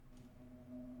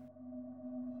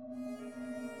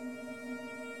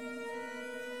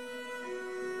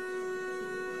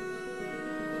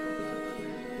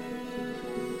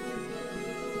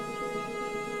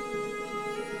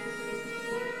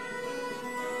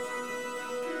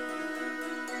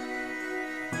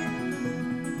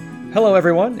Hello,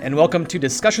 everyone, and welcome to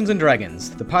Discussions and Dragons,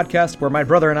 the podcast where my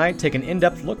brother and I take an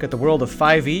in-depth look at the world of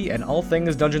 5e and all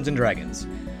things Dungeons and Dragons.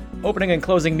 Opening and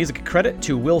closing music credit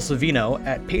to Will Savino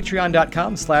at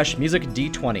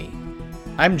patreon.com/musicd20.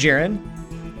 I'm Jaren.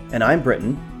 And I'm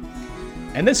Britton.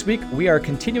 And this week, we are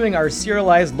continuing our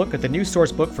serialized look at the new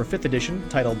sourcebook for 5th edition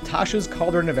titled Tasha's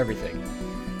Cauldron of Everything.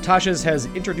 Tasha's has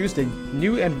introduced a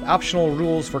new and optional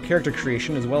rules for character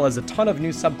creation, as well as a ton of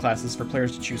new subclasses for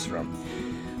players to choose from.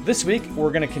 This week,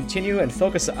 we're going to continue and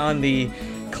focus on the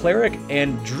Cleric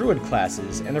and Druid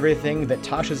classes and everything that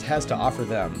Tasha's has to offer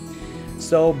them.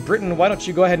 So, Britton, why don't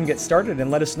you go ahead and get started and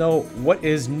let us know what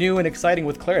is new and exciting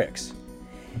with Clerics?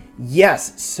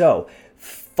 Yes, so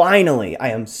finally, I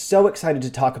am so excited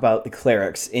to talk about the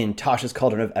Clerics in Tasha's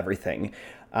Cauldron of Everything.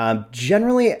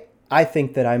 Generally, I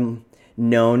think that I'm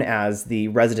known as the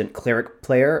resident Cleric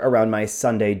player around my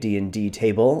Sunday D&D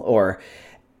table, or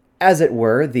as it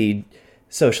were, the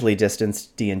socially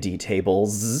distanced D&D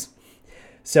tables.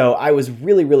 So I was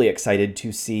really excited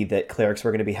to see that Clerics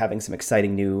were going to be having some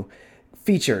exciting new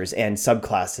features and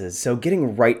subclasses. So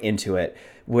getting right into it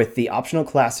with the optional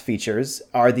class features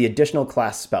are the additional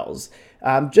class spells.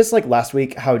 Just like last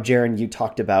week, how Jaren, you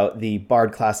talked about the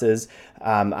Bard classes,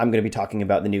 I'm going to be talking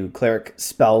about the new Cleric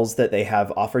spells that they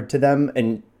have offered to them.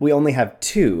 And we only have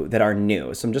 2 that are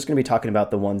new. So I'm just going to be talking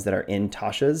about the ones that are in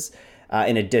Tasha's,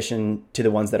 in addition to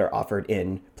the ones that are offered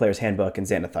in Player's Handbook and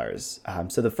Xanathar's.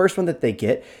 So the first one that they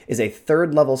get is a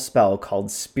 3rd level spell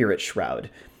called Spirit Shroud.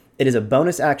 It is a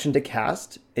bonus action to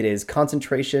cast, it is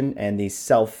concentration, and the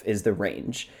self is the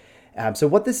range. So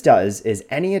what this does is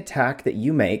any attack that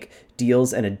you make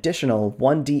deals an additional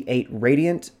 1d8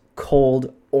 radiant,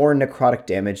 cold, or necrotic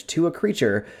damage to a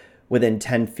creature within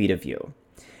 10 feet of you.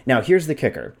 Now here's the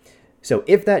kicker. So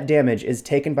if that damage is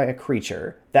taken by a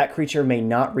creature, that creature may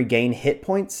not regain hit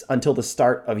points until the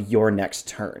start of your next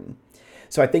turn.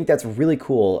 So I think that's really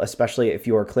cool, especially if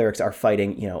your clerics are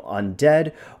fighting,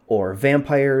 undead or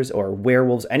vampires or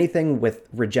werewolves, anything with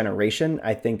regeneration.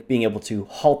 I think being able to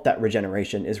halt that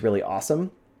regeneration is really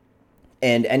awesome.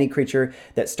 And any creature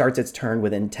that starts its turn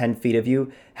within 10 feet of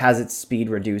you has its speed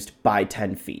reduced by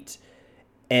 10 feet.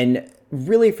 And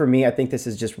really, for me, I think this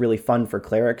is just really fun for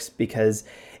clerics because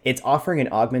it's offering an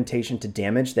augmentation to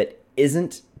damage that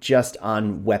isn't just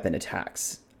on weapon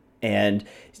attacks. And,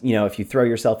 if you throw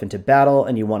yourself into battle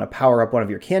and you want to power up one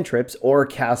of your cantrips or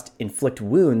cast Inflict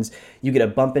Wounds, you get a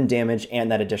bump in damage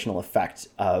and that additional effect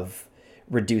of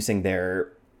reducing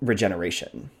their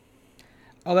regeneration.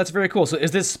 Oh, that's very cool. So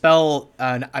is this spell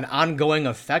an ongoing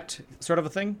effect sort of a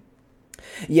thing?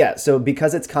 Yeah, so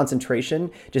because it's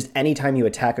concentration, just anytime you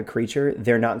attack a creature,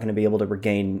 they're not going to be able to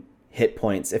regain hit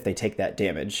points if they take that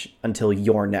damage until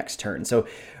your next turn. So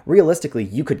realistically,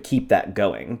 you could keep that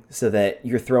going so that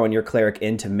you're throwing your cleric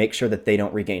in to make sure that they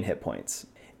don't regain hit points.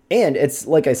 And it's,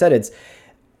 like I said, it's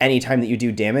anytime that you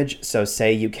do damage. So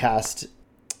say you cast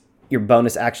your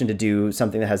bonus action to do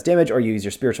something that has damage, or you use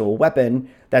your spiritual weapon,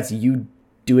 that's you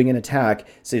doing an attack.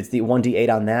 So it's the 1d8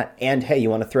 on that. And hey, you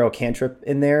want to throw a cantrip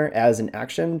in there as an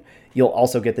action, you'll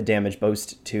also get the damage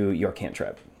boost to your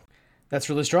cantrip. That's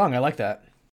really strong. I like that.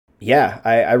 Yeah,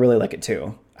 I really like it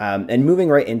too. And moving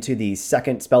right into the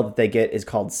second spell that they get is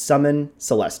called Summon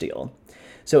Celestial.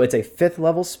 So it's a 5th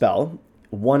level spell,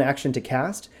 1 action to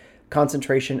cast,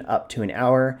 concentration up to an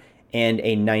hour, and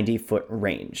a 90-foot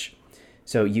range.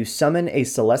 So you summon a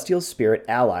celestial spirit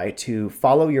ally to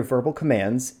follow your verbal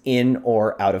commands in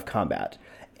or out of combat.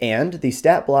 And the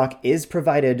stat block is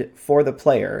provided for the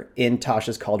player in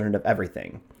Tasha's Cauldron of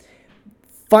Everything.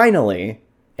 Finally,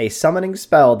 a summoning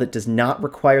spell that does not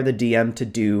require the DM to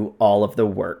do all of the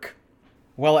work.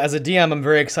 Well, as a DM, I'm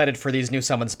very excited for these new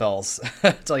summon spells.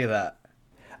 I'll tell you that.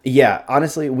 Yeah,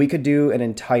 honestly, we could do an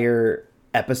entire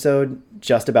episode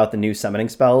just about the new summoning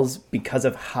spells because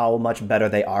of how much better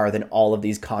they are than all of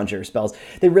these conjure spells.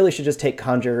 They really should just take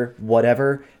conjure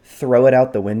whatever, throw it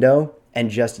out the window, and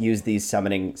just use these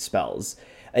summoning spells.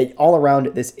 All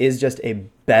around, this is just a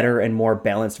better and more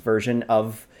balanced version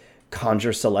of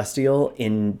Conjure Celestial,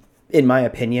 in my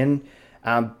opinion,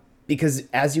 because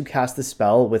as you cast the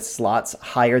spell with slots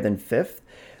higher than 5th,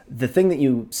 the thing that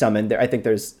you summon, I think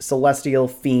there's Celestial,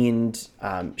 Fiend,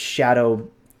 Shadow,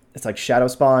 it's like Shadow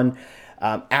Spawn.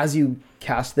 As you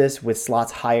cast this with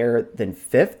slots higher than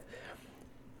 5th,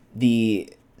 the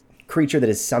creature that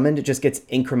is summoned just gets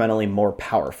incrementally more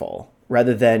powerful.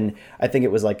 Rather than, I think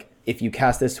it was like, if you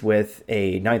cast this with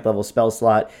a 9th level spell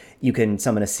slot, you can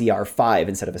summon a CR5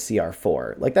 instead of a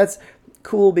CR4. Like, that's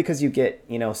cool because you get,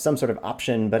 some sort of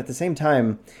option, but at the same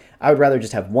time, I would rather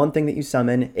just have one thing that you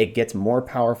summon. It gets more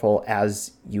powerful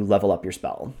as you level up your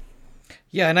spell.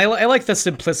 Yeah, and I like the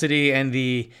simplicity and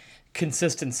the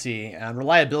consistency and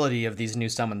reliability of these new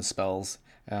summon spells.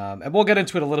 And we'll get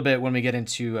into it a little bit when we get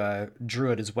into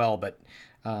Druid as well, but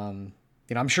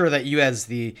I'm sure that you as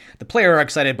the player are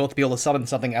excited both to be able to summon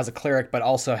something as a cleric, but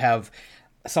also have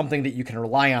something that you can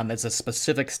rely on that's a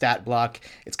specific stat block.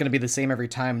 It's going to be the same every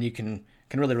time, and you can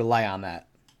really rely on that.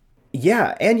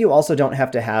 Yeah, and you also don't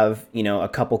have to have, a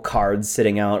couple cards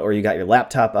sitting out, or you got your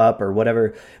laptop up, or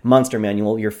whatever monster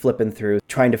manual you're flipping through,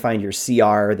 trying to find your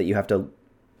CR that you have to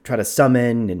try to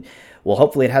summon, and well,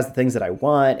 hopefully it has the things that I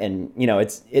want, and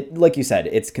it's like you said,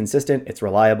 it's consistent, it's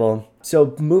reliable.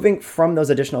 So moving from those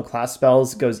additional class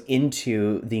spells goes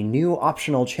into the new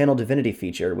optional Channel Divinity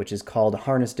feature, which is called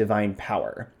Harness Divine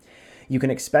Power. You can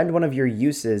expend one of your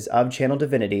uses of Channel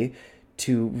Divinity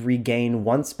to regain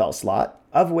one spell slot,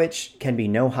 of which can be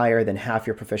no higher than half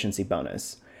your proficiency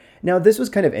bonus. Now, this was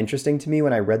kind of interesting to me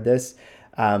when I read this,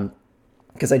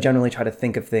 because I generally try to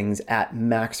think of things at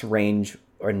max range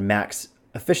or max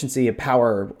efficiency of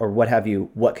power or what have you.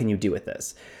 What can you do with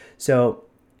this? So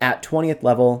at 20th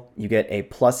level, you get a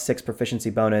 +6 proficiency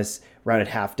bonus, rounded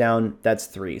half down, that's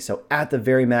 3. So at the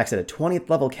very max, at a 20th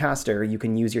level caster, you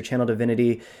can use your Channel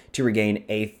Divinity to regain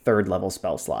a 3rd level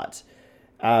spell slot.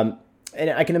 And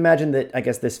I can imagine that, I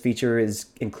guess, this feature is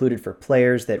included for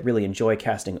players that really enjoy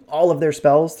casting all of their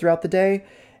spells throughout the day,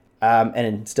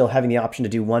 and still having the option to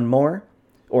do one more,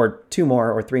 or 2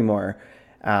 more, or 3 more.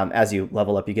 As you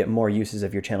level up, you get more uses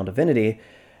of your Channel Divinity.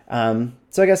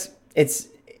 So I guess it's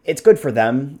good for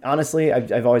them. Honestly,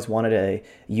 I've always wanted a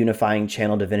unifying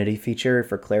Channel Divinity feature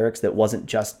for clerics that wasn't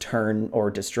just turn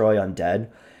or destroy undead,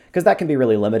 because that can be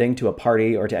really limiting to a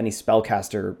party or to any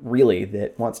spellcaster, really,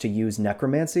 that wants to use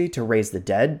necromancy to raise the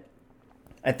dead.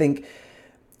 I think,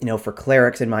 for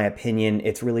clerics, in my opinion,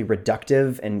 it's really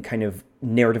reductive and kind of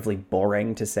narratively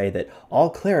boring to say that all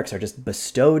clerics are just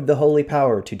bestowed the holy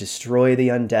power to destroy the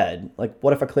undead. Like,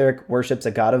 what if a cleric worships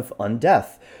a god of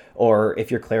undeath? Or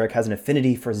if your cleric has an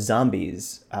affinity for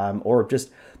zombies? Or just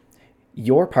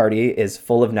your party is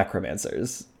full of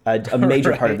necromancers. A major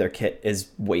Right. part of their kit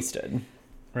is wasted.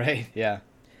 Right, yeah.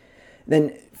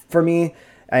 Then, for me,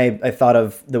 I thought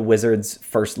of the Wizard's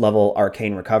 1st level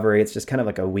Arcane Recovery. It's just kind of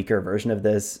like a weaker version of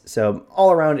this. So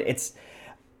all around, it's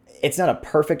not a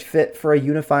perfect fit for a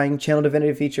unifying Channel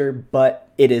Divinity feature, but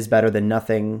it is better than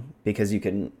nothing, because you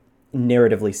can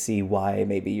narratively see why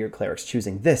maybe your cleric's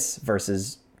choosing this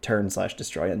versus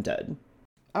turn/destroy undead.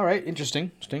 All right,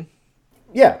 interesting.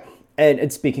 Yeah.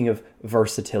 And speaking of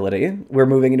versatility, we're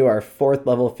moving into our 4th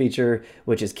level feature,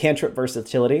 which is Cantrip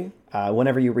Versatility.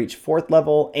 Whenever you reach 4th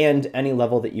level and any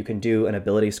level that you can do an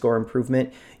ability score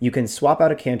improvement, you can swap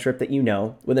out a cantrip that you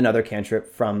know with another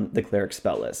cantrip from the cleric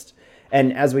spell list.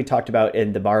 And as we talked about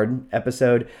in the Bard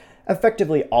episode,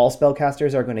 effectively all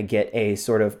spellcasters are going to get a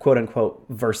sort of quote-unquote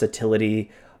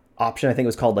versatility option. I think it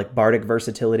was called like Bardic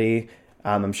Versatility.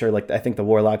 I'm sure I think the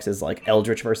Warlocks is like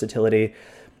Eldritch Versatility.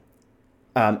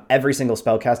 Every single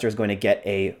spellcaster is going to get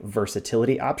a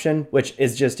versatility option, which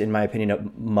is just, in my opinion, a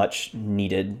much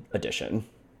needed addition.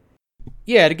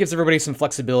 Yeah, it gives everybody some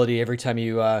flexibility every time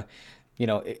you,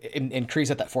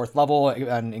 increase at that 4th level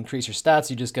and increase your stats.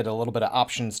 You just get a little bit of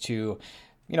options to,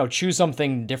 choose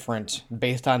something different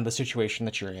based on the situation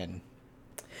that you're in.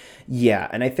 Yeah,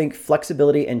 and I think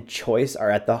flexibility and choice are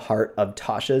at the heart of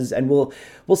Tasha's, and we'll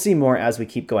see more as we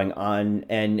keep going on.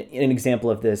 And an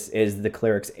example of this is the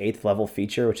Cleric's 8th level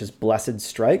feature, which is Blessed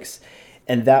Strikes,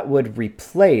 and that would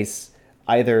replace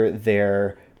either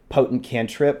their potent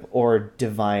cantrip or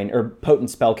potent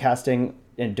spellcasting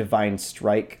and divine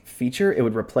strike feature. It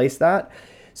would replace that.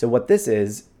 So what this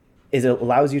is it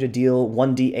allows you to deal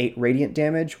 1d8 radiant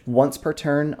damage once per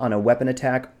turn on a weapon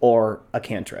attack or a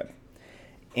cantrip.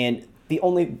 And the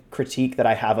only critique that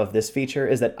I have of this feature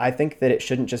is that I think that it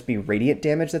shouldn't just be radiant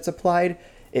damage that's applied.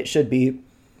 It should be,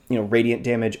 radiant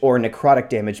damage or necrotic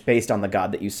damage based on the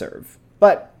god that you serve.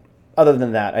 But other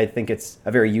than that, I think it's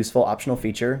a very useful optional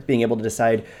feature, being able to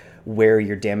decide where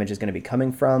your damage is going to be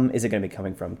coming from. Is it going to be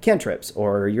coming from cantrips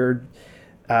or your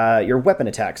weapon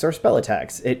attacks or spell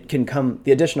attacks? The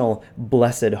additional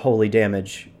blessed holy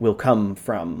damage will come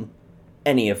from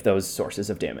any of those sources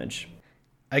of damage.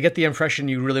 I get the impression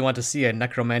you really want to see a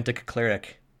necromantic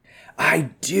cleric.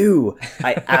 I do.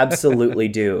 I absolutely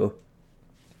do.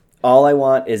 All I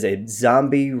want is a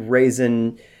zombie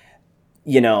raisin,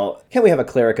 can we have a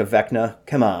cleric of Vecna?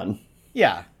 Come on.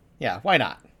 Yeah, why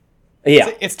not?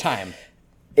 Yeah. It's time.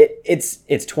 It's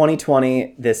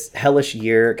 2020, this hellish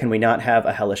year. Can we not have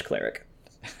a hellish cleric?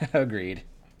 Agreed.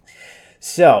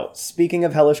 So, speaking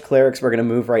of Hellish Clerics, we're going to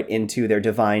move right into their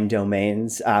divine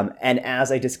domains. And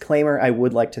as a disclaimer, I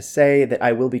would like to say that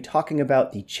I will be talking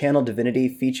about the Channel Divinity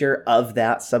feature of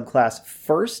that subclass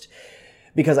first,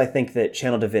 because I think that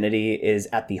Channel Divinity is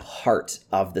at the heart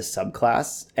of the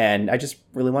subclass, and I just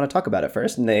really want to talk about it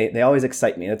first, and they always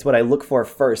excite me. That's what I look for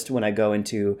first when I go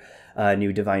into a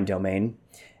new divine domain.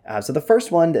 So the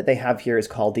first one that they have here is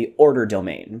called the Order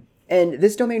Domain. And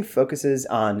this domain focuses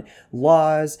on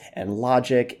laws and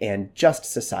logic and just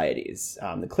societies.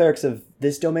 The clerics of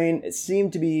this domain seem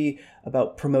to be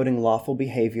about promoting lawful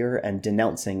behavior and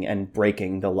denouncing and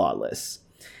breaking the lawless.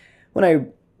 When I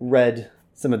read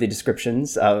some of the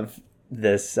descriptions of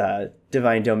this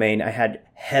divine domain, I had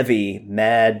heavy,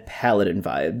 mad paladin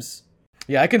vibes.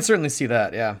 Yeah, I can certainly see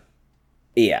that, yeah.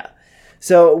 Yeah.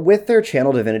 So with their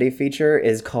Channel Divinity feature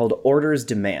is called Order's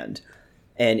Demand.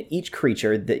 And each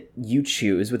creature that you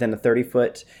choose within a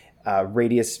 30-foot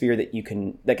radius sphere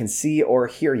that can see or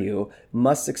hear you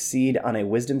must succeed on a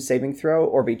wisdom saving throw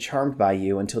or be charmed by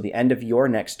you until the end of your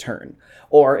next turn,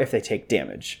 or if they take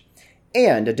damage.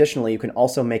 And additionally, you can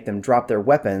also make them drop their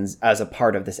weapons as a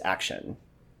part of this action.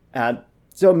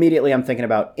 So immediately I'm thinking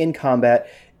about in combat,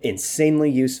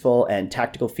 insanely useful and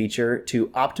tactical feature to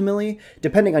optimally,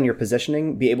 depending on your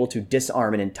positioning, be able to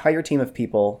disarm an entire team of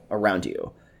people around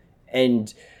you.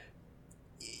 And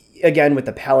again, with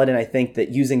the Paladin, I think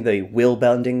that using the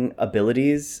will-bending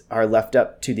abilities are left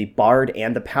up to the Bard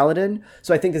and the Paladin.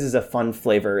 So I think this is a fun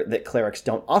flavor that clerics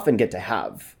don't often get to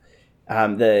have.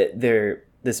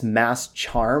 This mass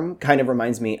charm kind of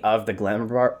reminds me of the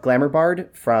Glamour Bard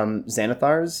from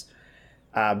Xanathar's.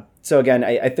 So again,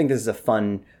 I think this is a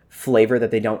fun flavor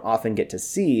that they don't often get to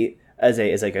see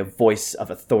as like a voice of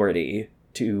authority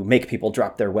to make people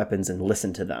drop their weapons and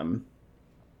listen to them.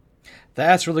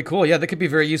 That's really cool. Yeah, that could be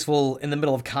very useful in the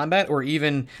middle of combat or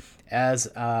even as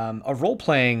a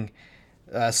role-playing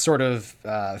sort of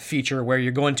feature where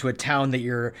you're going to a town that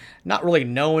you're not really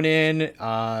known in,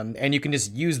 and you can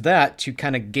just use that to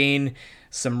kind of gain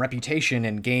some reputation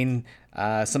and gain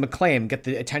some acclaim, get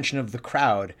the attention of the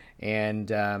crowd,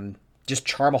 and just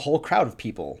charm a whole crowd of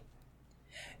people.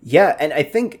 Yeah, and I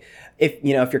think if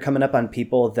you're coming up on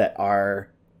people that are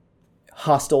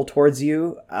hostile towards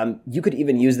you, you could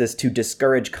even use this to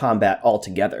discourage combat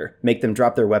altogether. Make them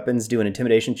drop their weapons, do an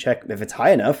intimidation check. If it's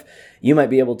high enough, you might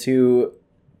be able to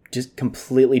just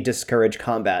completely discourage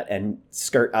combat and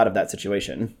skirt out of that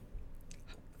situation.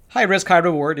 High risk, high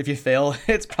reward. If you fail,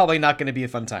 it's probably not going to be a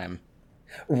fun time.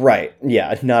 Right.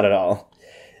 Yeah, not at all.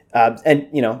 And,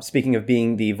 speaking of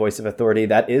being the voice of authority,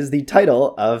 that is the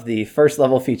title of the first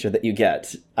level feature that you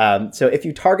get. So if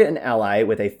you target an ally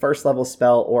with a first level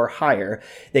spell or higher,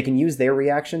 they can use their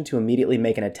reaction to immediately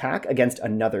make an attack against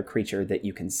another creature that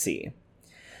you can see.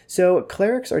 So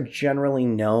clerics are generally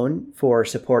known for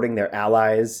supporting their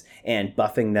allies and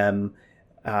buffing them,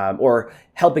 or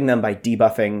helping them by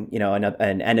debuffing,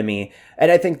 an enemy.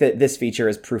 And I think that this feature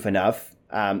is proof enough.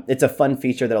 It's a fun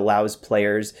feature that allows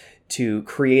players to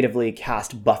creatively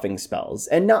cast buffing spells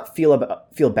and not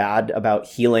feel bad about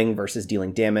healing versus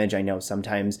dealing damage. I know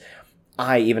sometimes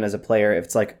even as a player, if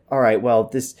it's like, all right, well,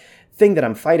 this thing that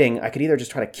I'm fighting, I could either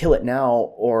just try to kill it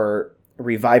now or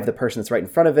revive the person that's right in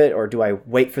front of it, or do I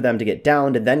wait for them to get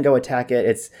downed and then go attack it?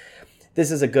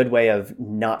 This is a good way of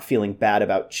not feeling bad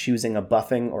about choosing a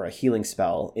buffing or a healing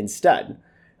spell instead.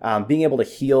 Being able to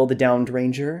heal the downed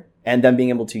ranger and then being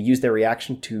able to use their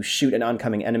reaction to shoot an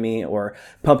oncoming enemy or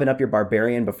pumping up your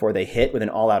barbarian before they hit with an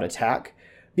all-out attack.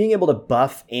 Being able to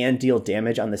buff and deal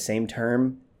damage on the same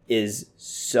turn is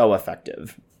so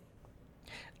effective.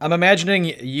 I'm imagining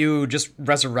you just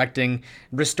restoring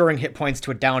hit points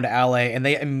to a downed ally, and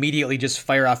they immediately just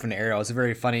fire off an arrow. It's a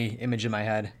very funny image in my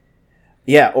head.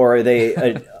 Yeah, or they,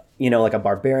 like a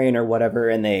barbarian or whatever,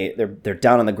 and they're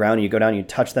down on the ground, and you go down and you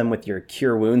touch them with your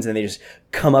cure wounds, and they just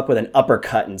come up with an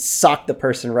uppercut and sock the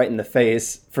person right in the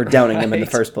face for downing them in the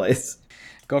first place.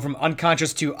 Go from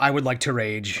unconscious to I would like to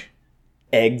rage.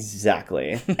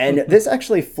 Exactly. And this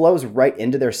actually flows right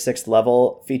into their 6th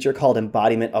level feature called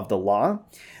Embodiment of the Law.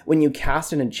 When you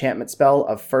cast an enchantment spell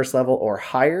of 1st level or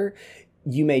higher,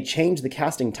 you may change the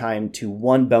casting time to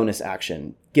 1 bonus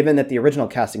action, given that the original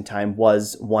casting time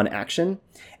was 1 action,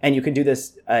 and you can do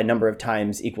this a number of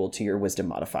times equal to your wisdom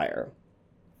modifier.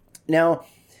 Now,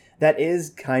 that is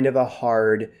kind of a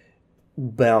hard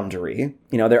boundary.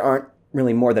 There aren't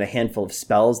really more than a handful of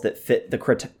spells that fit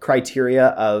the criteria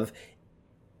of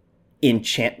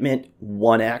enchantment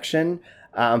 1 action,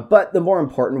 but the more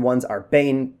important ones are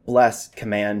Bane, Bless,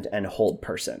 Command, and Hold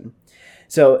Person.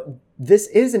 So this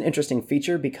is an interesting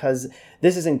feature because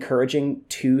this is encouraging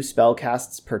 2 spell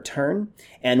casts per turn,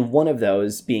 and one of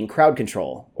those being crowd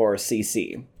control, or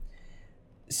CC.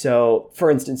 So, for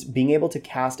instance, being able to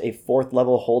cast a 4th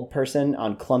level hold person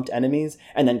on clumped enemies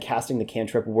and then casting the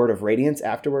cantrip Word of Radiance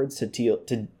afterwards to deal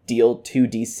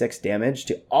 2d6 damage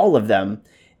to all of them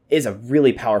is a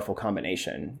really powerful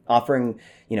combination. Offering,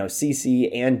 CC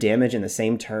and damage in the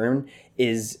same turn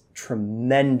is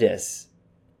tremendous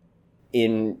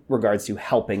in regards to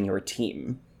helping your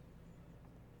team.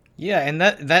 Yeah, and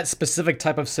that specific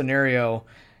type of scenario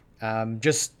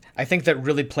I think that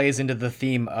really plays into the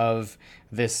theme of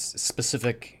this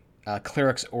specific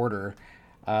cleric's order,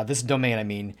 this domain, I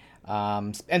mean,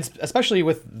 and especially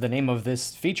with the name of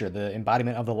this feature, the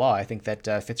embodiment of the law. I think that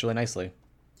fits really nicely.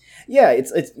 Yeah,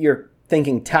 it's you're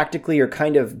thinking tactically. You're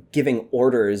kind of giving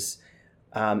orders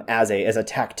as a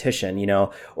tactician,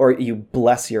 or you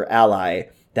bless your ally.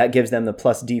 That gives them the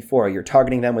plus D4. You're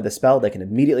targeting them with a spell. They can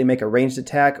immediately make a ranged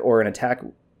attack or an attack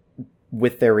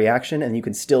with their reaction, and you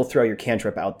can still throw your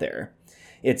cantrip out there.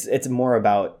 It's more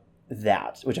about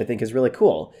that, which I think is really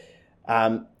cool.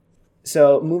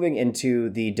 So moving into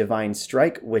the Divine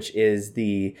Strike, which is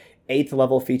the 8th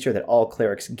level feature that all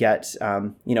clerics get,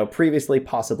 previously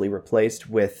possibly replaced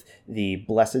with the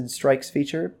Blessed Strikes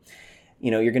feature.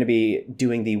 You're going to be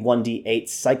doing the 1d8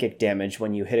 psychic damage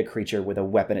when you hit a creature with a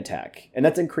weapon attack, and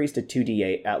that's increased to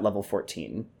 2d8 at level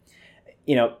 14.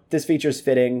 This feature's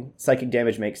fitting. Psychic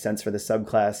damage makes sense for the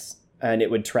subclass, and it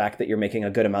would track that you're making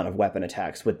a good amount of weapon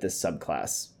attacks with this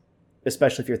subclass,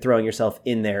 especially if you're throwing yourself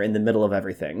in there in the middle of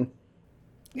everything.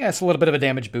 Yeah, it's a little bit of a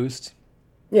damage boost.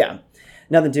 Yeah,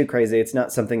 nothing too crazy. It's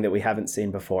not something that we haven't seen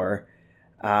before.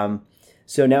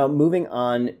 So now moving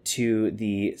on to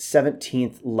the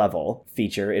 17th level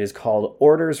feature, it is called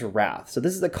Order's Wrath. So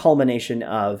this is the culmination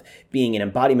of being an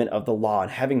embodiment of the law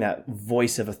and having that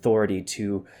voice of authority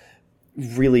to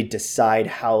really decide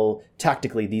how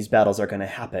tactically these battles are going to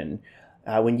happen.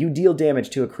 When you deal damage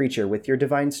to a creature with your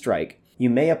Divine Strike, you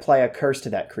may apply a curse to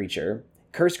that creature.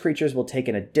 Cursed creatures will take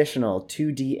an additional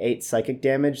 2d8 psychic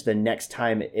damage the next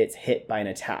time it's hit by an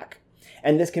attack.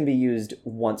 And this can be used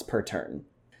once per turn.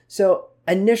 So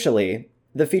initially,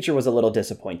 the feature was a little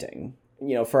disappointing.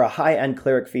 For a high-end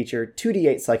cleric feature,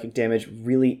 2d8 psychic damage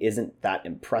really isn't that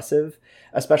impressive,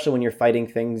 especially when you're fighting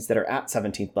things that are at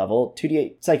 17th level.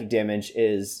 2d8 psychic damage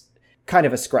is kind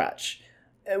of a scratch.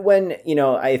 When,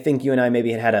 I think you and I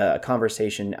maybe had a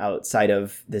conversation outside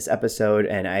of this episode,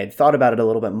 and I had thought about it a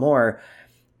little bit more,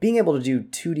 being able to do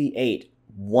 2d8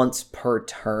 once per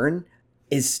turn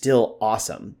is still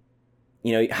awesome.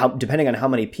 Depending on how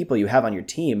many people you have on your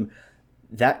team,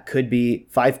 that could be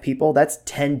 5 people. That's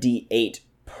 10d8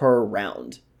 per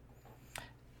round.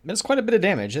 It's quite a bit of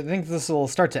damage. I think this will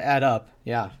start to add up.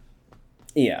 Yeah.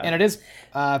 Yeah. And it is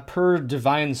per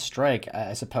Divine Strike,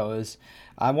 I suppose.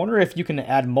 I wonder if you can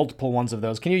add multiple ones of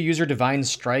those. Can you use your Divine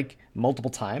Strike multiple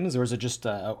times, or is it just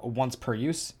once per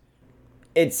use?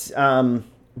 It's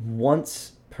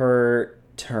once per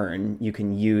turn you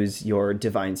can use your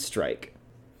Divine Strike.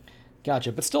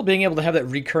 Gotcha. But still being able to have that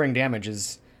recurring damage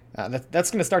is... that's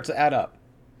going to start to add up.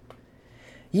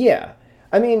 Yeah.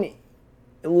 I mean,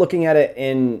 looking at it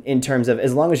in terms of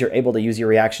as long as you're able to use your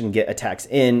reaction, get attacks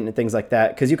in, and things like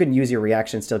that, because you can use your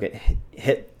reaction, still get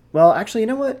hit. Well, actually, you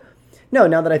know what? No,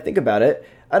 now that I think about it,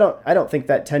 I don't think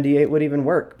that 10d8 would even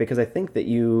work, because I think that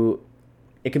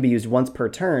it can be used once per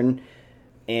turn,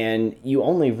 and you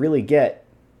only really get,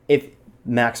 if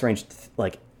max range,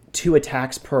 2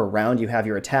 attacks per round, you have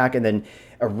your attack, and then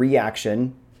a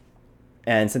reaction.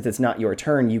 And since it's not your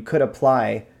turn, you could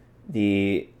apply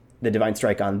the Divine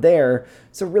Strike on there.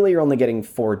 So really you're only getting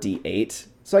 4d8.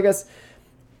 So I guess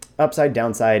upside,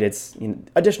 downside, it's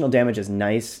additional damage is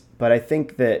nice, but I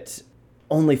think that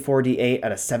only 4d8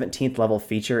 at a 17th level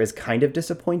feature is kind of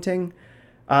disappointing.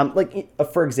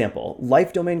 For example,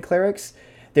 Life Domain Clerics,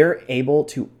 they're able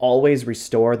to always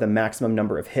restore the maximum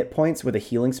number of hit points with a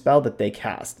healing spell that they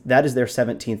cast. That is their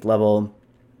 17th level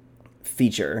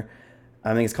feature.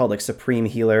 I think it's called Supreme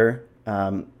Healer.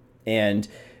 And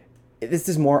this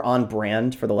is more on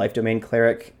brand for the Life Domain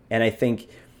Cleric. And I think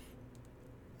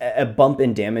a bump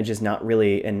in damage is not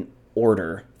really an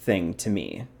order thing to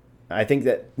me. I think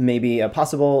that maybe a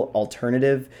possible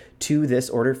alternative to this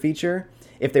order feature,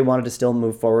 if they wanted to still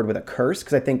move forward with a curse,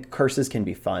 because I think curses can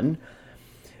be fun,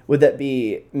 would that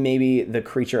be maybe the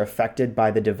creature affected by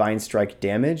the Divine Strike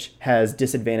damage has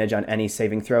disadvantage on any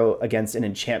saving throw against an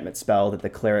enchantment spell that the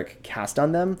cleric cast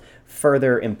on them,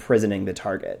 further imprisoning the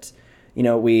target.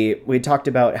 We talked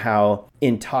about how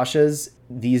in Tasha's,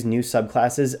 these new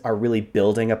subclasses are really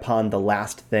building upon the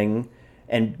last thing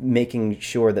and making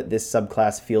sure that this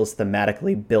subclass feels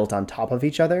thematically built on top of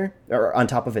each other or on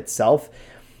top of itself.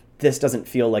 This doesn't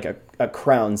feel like a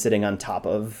crown sitting on top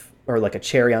of, or like a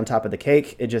cherry on top of the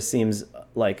cake. It just seems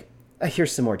like,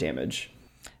 here's some more damage.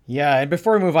 Yeah, and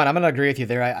before we move on, I'm going to agree with you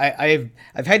there. I've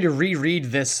had to reread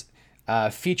this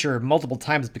feature multiple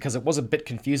times because it was a bit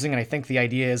confusing, and I think the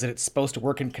idea is that it's supposed to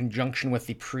work in conjunction with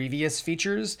the previous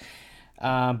features.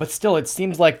 But still, it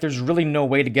seems like there's really no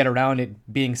way to get around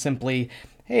it being simply,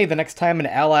 hey, the next time an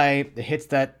ally hits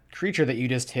that creature that you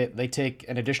just hit, they take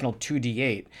an additional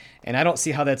 2d8. And I don't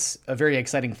see how that's a very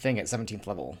exciting thing at 17th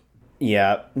level.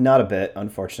 Yeah, not a bit,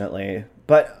 unfortunately.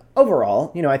 But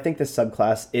overall, I think this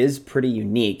subclass is pretty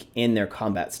unique in their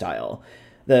combat style.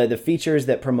 The features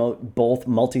that promote both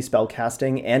multi-spell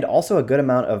casting and also a good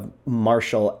amount of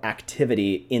martial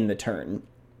activity in the turn.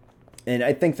 And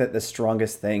I think that the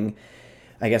strongest thing,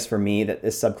 I guess for me, that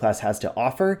this subclass has to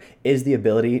offer is the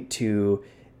ability to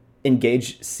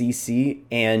engage CC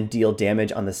and deal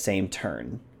damage on the same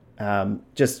turn.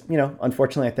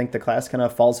 Unfortunately, I think the class kind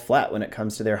of falls flat when it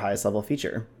comes to their highest level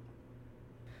feature.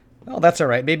 Well, that's all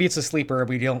right. Maybe it's a sleeper.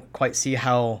 We don't quite see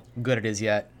how good it is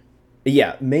yet.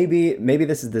 Yeah, maybe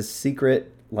this is the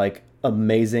secret,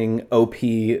 amazing OP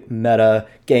meta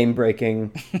game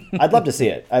breaking. I'd love to see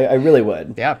it. I really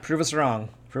would. Yeah, prove us wrong.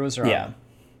 Yeah.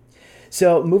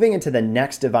 So moving into the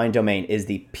next divine domain is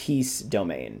the peace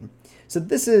domain. So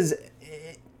this is,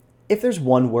 if there's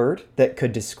one word that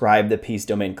could describe the peace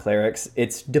domain clerics,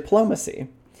 it's diplomacy.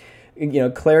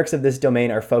 Clerics of this domain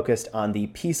are focused on the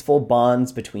peaceful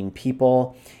bonds between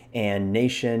people and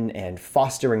nation and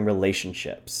fostering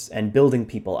relationships and building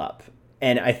people up.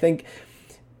 And I think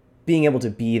being able to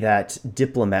be that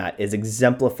diplomat is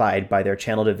exemplified by their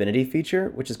Channel Divinity feature,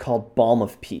 which is called Balm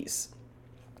of Peace.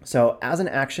 So as an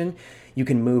action, you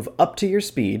can move up to your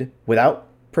speed without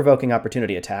provoking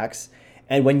opportunity attacks.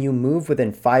 And when you move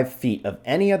within 5 feet of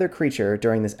any other creature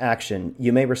during this action,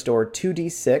 you may restore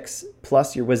 2d6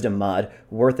 plus your wisdom mod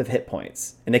worth of hit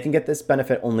points. And they can get this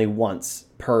benefit only once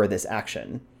per this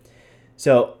action.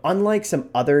 So unlike some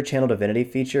other Channel Divinity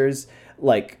features,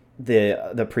 like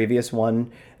the previous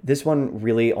one, this one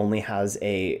really only has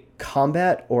a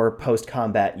combat or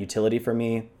post-combat utility for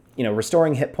me.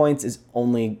 Restoring hit points is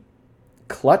only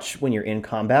clutch when you're in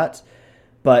combat,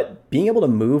 but being able to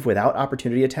move without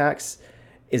opportunity attacks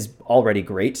is already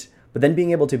great. But then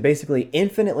being able to basically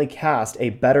infinitely cast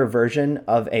a better version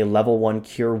of a level 1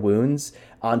 Cure Wounds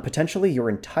on potentially your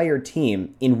entire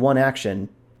team in one action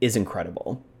is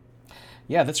incredible.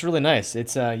 Yeah, that's really nice.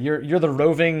 It's you're the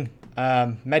roving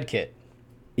medkit.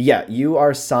 Yeah, you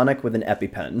are Sonic with an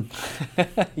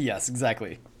EpiPen. Yes,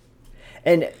 exactly.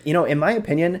 And, in my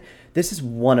opinion, this is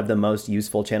one of the most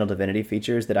useful Channel Divinity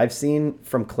features that I've seen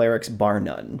from clerics bar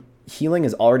none. Healing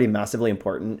is already massively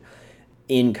important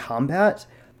in combat,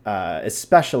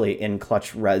 especially in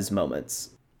clutch res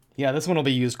moments. Yeah, this one will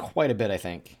be used quite a bit, I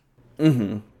think.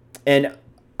 Mm-hmm. And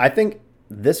I think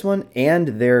this one and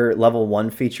their level 1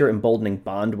 feature, Emboldening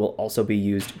Bond, will also be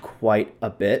used quite a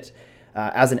bit.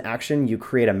 As an action, you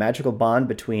create a magical bond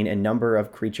between a number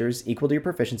of creatures equal to your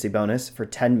proficiency bonus for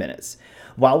 10 minutes.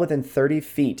 While within 30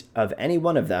 feet of any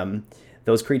one of them,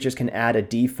 those creatures can add a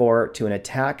d4 to an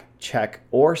attack, check,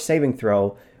 or saving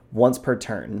throw once per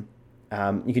turn.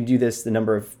 You can do this the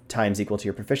number of times equal to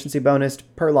your proficiency bonus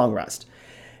per long rest.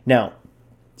 Now,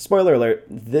 spoiler alert,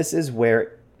 this is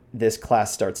where this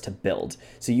class starts to build.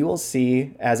 So you will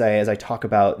see as I talk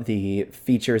about the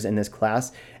features in this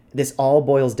class, this all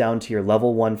boils down to your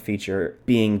level 1 feature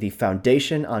being the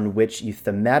foundation on which you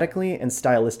thematically and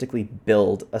stylistically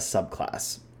build a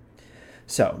subclass.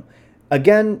 So,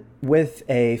 again, with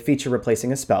a feature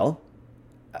replacing a spell,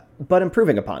 but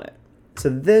improving upon it. So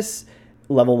this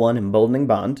level 1 Emboldening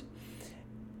Bond,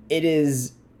 it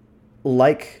is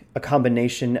like a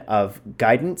combination of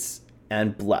Guidance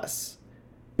and Bless.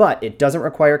 But it doesn't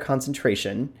require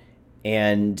concentration,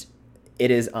 and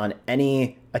it is on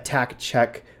any attack,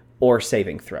 check, or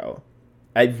saving throw.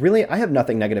 I have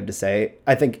nothing negative to say.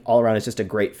 I think all around it's just a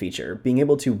great feature. Being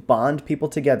able to bond people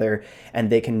together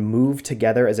and they can move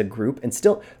together as a group, and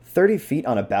still 30 feet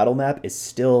on a battle map is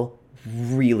still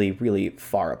really, really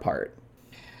far apart.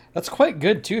 That's quite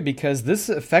good too, because this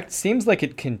effect seems like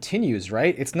it continues,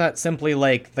 right? It's not simply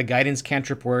like the guidance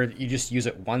cantrip where you just use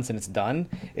it once and it's done.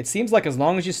 It seems like as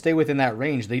long as you stay within that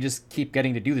range, they just keep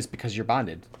getting to do this because you're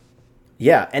bonded.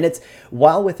 Yeah, and it's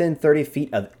while within 30 feet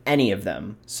of any of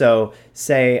them. So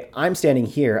say I'm standing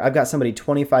here, I've got somebody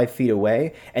 25 feet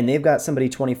away, and they've got somebody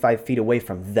 25 feet away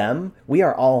from them. We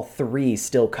are all 3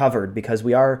 still covered because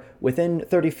we are within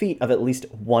 30 feet of at least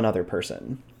one other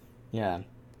person. Yeah.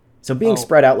 So being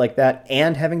spread out like that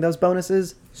and having those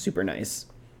bonuses, super nice.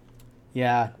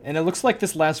 Yeah, and it looks like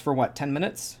this lasts for, 10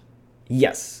 minutes?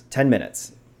 Yes, 10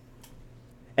 minutes.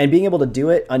 And being able to do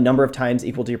it a number of times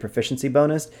equal to your proficiency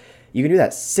bonus, you can do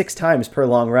that 6 times per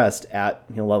long rest at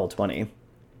level 20.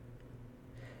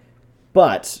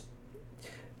 But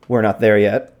we're not there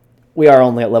yet. We are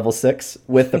only at level 6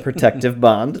 with the Protective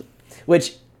Bond,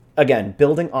 which, again,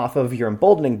 building off of your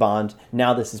Emboldening Bond,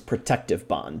 now this is Protective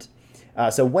Bond.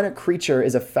 So when a creature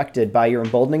is affected by your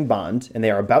Emboldening Bond and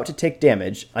they are about to take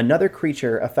damage, another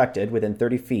creature affected within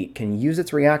 30 feet can use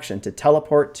its reaction to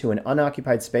teleport to an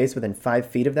unoccupied space within 5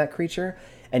 feet of that creature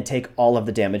and take all of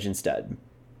the damage instead.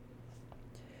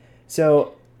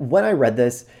 So when I read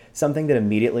this, something that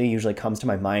immediately usually comes to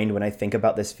my mind when I think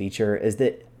about this feature is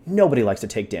that nobody likes to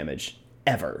take damage,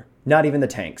 ever. Not even the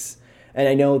tanks. And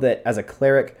I know that as a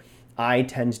cleric, I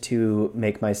tend to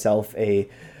make myself a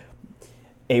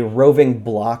roving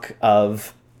block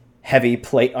of heavy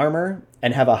plate armor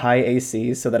and have a high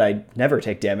AC so that I never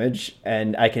take damage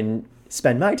and I can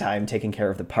spend my time taking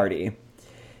care of the party.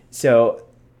 So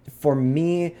for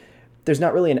me, there's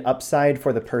not really an upside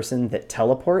for the person that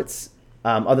teleports,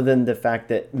 other than the fact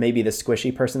that maybe the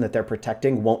squishy person that they're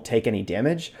protecting won't take any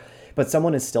damage, but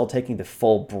someone is still taking the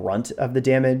full brunt of the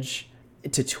damage.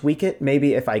 To tweak it,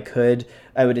 maybe if I could,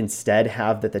 I would instead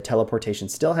have that the teleportation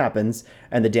still happens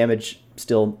and the damage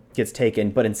still gets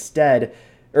taken, but instead,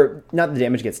 or not the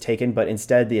damage gets taken, but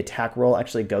instead the attack roll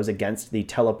actually goes against the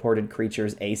teleported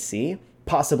creature's AC,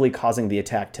 possibly causing the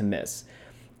attack to miss.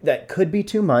 That could be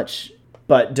too much,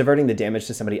 but diverting the damage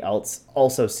to somebody else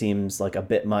also seems like a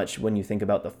bit much when you think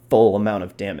about the full amount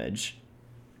of damage.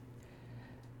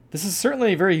 This is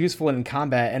certainly very useful in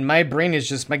combat, and my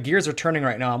gears are turning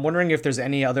right now. I'm wondering if there's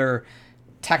any other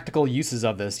tactical uses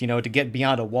of this, to get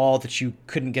beyond a wall that you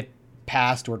couldn't get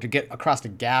past, or to get across a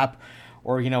gap,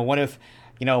 or, what if,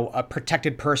 a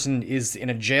protected person is in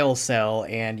a jail cell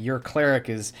and your cleric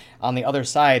is on the other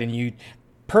side and you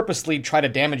purposely try to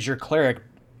damage your cleric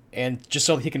and just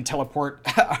so that he can teleport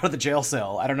out of the jail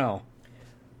cell. I don't know.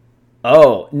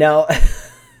 Oh, now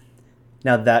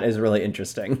that is really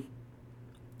interesting.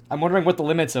 I'm wondering what the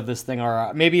limits of this thing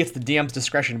are. Maybe it's the DM's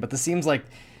discretion, but this seems like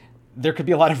there could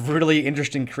be a lot of really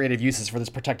interesting creative uses for this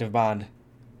Protective Bond.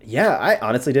 Yeah, I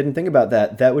honestly didn't think about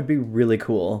that. That would be really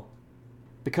cool.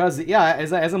 Because, yeah,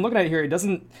 as I'm looking at it here, it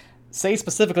doesn't say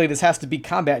specifically this has to be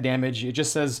combat damage. It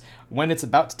just says when it's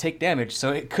about to take damage.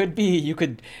 So it could be you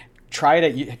could try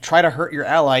to hurt your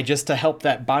ally just to help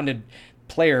that bonded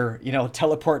player,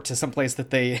 teleport to someplace that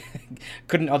they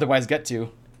couldn't otherwise get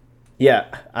to. Yeah,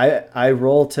 I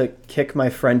roll to kick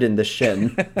my friend in the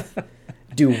shin.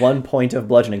 Do 1 point of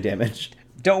bludgeoning damage.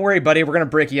 Don't worry, buddy. We're going to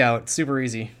break you out. Super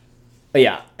easy.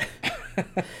 Yeah.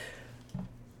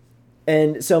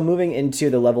 And so moving into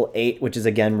the level 8, which is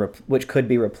again, which could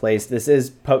be replaced. This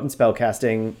is potent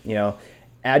spellcasting.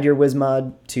 Add your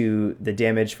Wizmod to the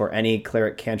damage for any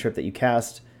cleric cantrip that you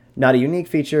cast. Not a unique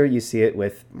feature. You see it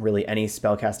with really any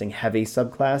spellcasting heavy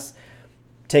subclass.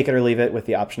 Take it or leave it with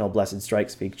the optional Blessed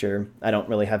Strikes feature. I don't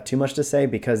really have too much to say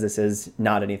because this is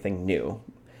not anything new.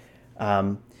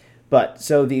 But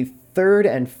so the third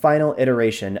and final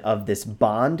iteration of this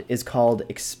bond is called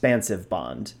Expansive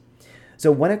Bond.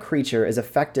 So when a creature is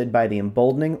affected by the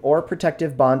Emboldening or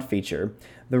Protective Bond feature,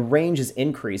 the range is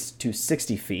increased to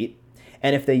 60 feet,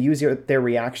 and if they use their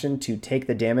reaction to take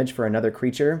the damage for another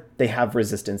creature, they have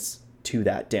resistance to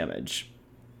that damage.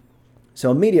 So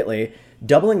immediately,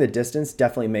 doubling the distance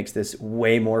definitely makes this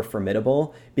way more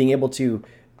formidable. Being able to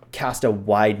cast a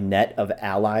wide net of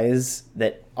allies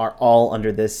that are all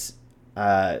under this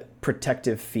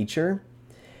protective feature,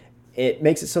 it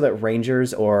makes it so that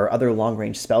rangers or other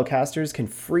long-range spellcasters can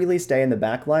freely stay in the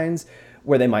back lines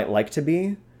where they might like to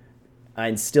be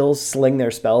and still sling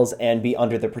their spells and be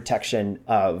under the protection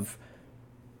of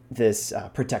this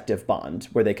protective bond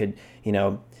where they could,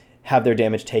 have their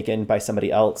damage taken by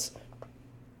somebody else.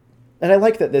 And I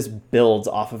like that this builds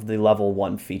off of the level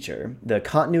 1 feature. The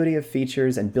continuity of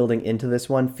features and building into this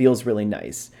one feels really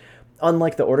nice.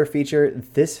 Unlike the order feature,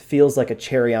 this feels like a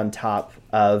cherry on top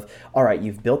of, all right,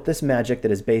 you've built this magic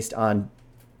that is based on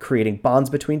creating bonds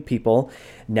between people.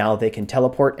 Now they can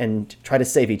teleport and try to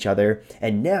save each other.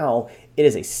 And now it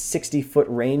is a 60-foot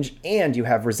range and you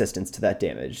have resistance to that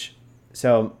damage.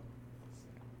 So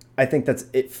I think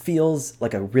it feels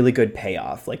like a really good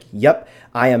payoff. Like, yep,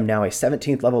 I am now a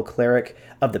 17th level cleric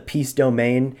of the peace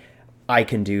domain. I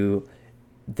can do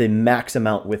the max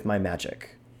amount with my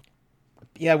magic.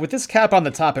 Yeah, with this cap on the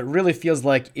top, it really feels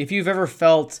like if you've ever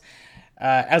felt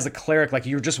as a cleric like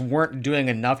you just weren't doing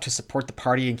enough to support the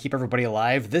party and keep everybody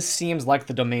alive, this seems like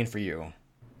the domain for you.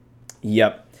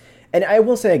 Yep. And I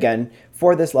will say again,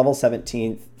 for this level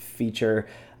 17 feature,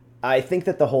 I think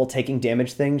that the whole taking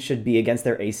damage thing should be against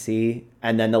their AC,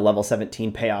 and then the level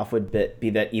 17 payoff would be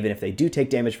that even if they do take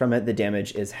damage from it, the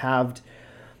damage is halved.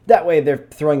 That way, they're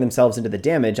throwing themselves into the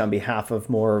damage on behalf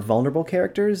of more vulnerable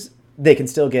characters. They can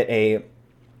still get a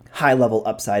high-level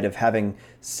upside of having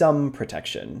some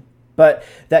protection. But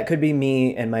that could be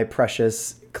me and my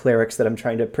precious clerics that I'm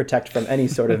trying to protect from any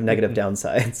sort of negative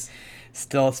downsides.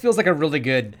 Still, it feels like a really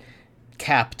good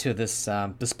cap to this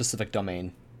specific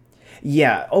domain.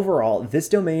 Yeah, overall, this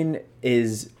domain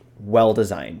is well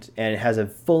designed and it has a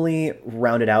fully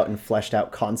rounded out and fleshed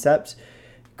out concept,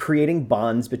 creating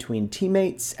bonds between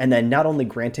teammates and then not only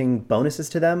granting bonuses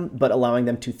to them, but allowing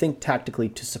them to think tactically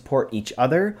to support each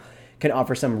other can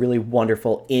offer some really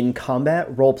wonderful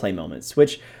in-combat roleplay moments,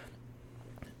 which,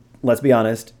 let's be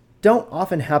honest, don't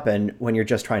often happen when you're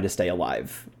just trying to stay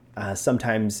alive.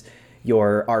 Sometimes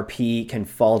your RP can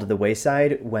fall to the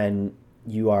wayside when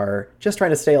you are just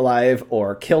trying to stay alive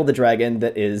or kill the dragon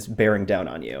that is bearing down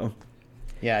on you.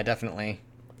 Yeah, definitely.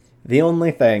 The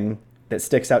only thing that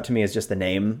sticks out to me is just the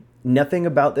name. Nothing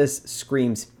about this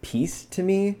screams peace to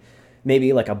me.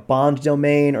 Maybe like a bond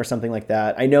domain or something like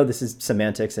that. I know this is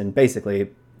semantics and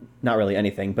basically not really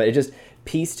anything, but it just,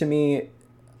 peace to me,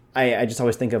 I just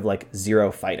always think of like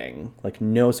zero fighting, like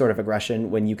no sort of aggression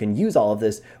when you can use all of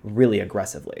this really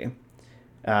aggressively.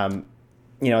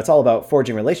 It's all about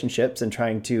forging relationships and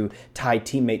trying to tie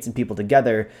teammates and people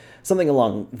together, something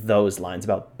along those lines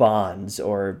about bonds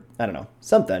or, I don't know,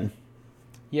 something.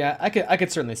 Yeah, I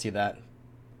could certainly see that.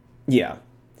 Yeah.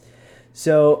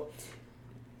 So,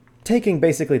 taking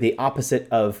basically the opposite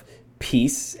of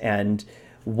peace and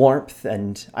warmth,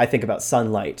 and I think about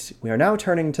sunlight, we are now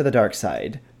turning to the dark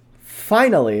side.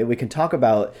 Finally, we can talk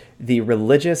about the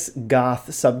religious goth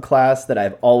subclass that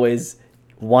I've always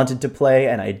wanted to play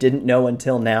and I didn't know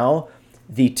until now,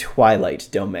 the Twilight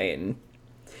Domain.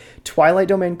 Twilight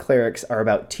Domain clerics are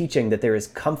about teaching that there is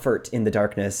comfort in the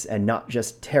darkness and not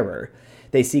just terror.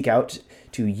 They seek out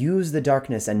to use the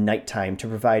darkness and nighttime to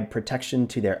provide protection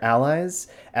to their allies,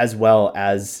 as well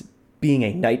as being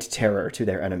a night terror to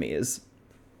their enemies.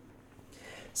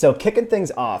 So kicking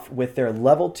things off with their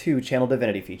level 2 Channel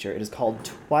Divinity feature, it is called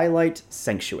Twilight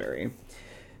Sanctuary.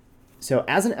 So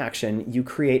as an action, you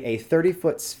create a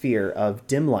 30-foot sphere of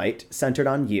dim light centered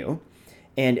on you,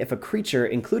 and if a creature,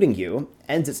 including you,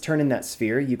 ends its turn in that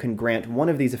sphere, you can grant one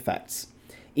of these effects.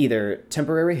 Either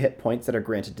temporary hit points that are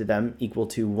granted to them equal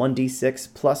to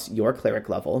 1d6 plus your cleric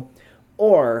level,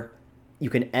 or you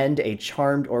can end a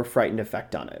charmed or frightened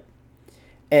effect on it.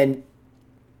 And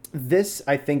this,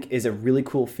 I think, is a really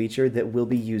cool feature that will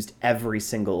be used every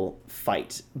single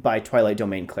fight by Twilight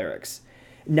Domain clerics.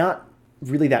 Not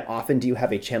really that often do you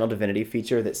have a Channel Divinity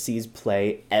feature that sees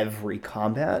play every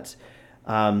combat.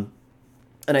 And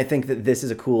I think that this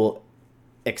is a cool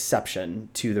exception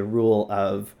to the rule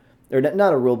of, or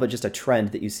not a rule, but just a trend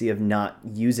that you see of not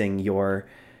using your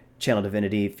Channel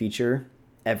Divinity feature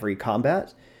every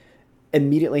combat.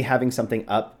 Immediately having something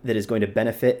up that is going to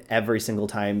benefit every single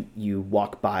time you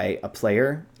walk by a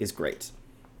player is great.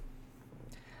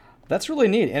 That's really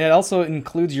neat. And it also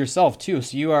includes yourself too.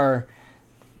 So you are,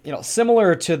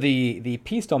 similar to the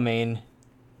Peace Domain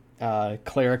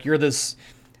cleric, you're this,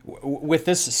 with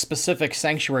this specific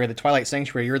sanctuary, the Twilight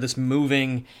Sanctuary, you're this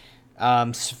moving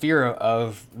sphere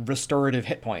of restorative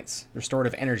hit points,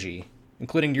 restorative energy,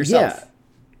 including yourself.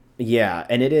 Yeah,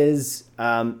 and it is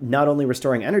not only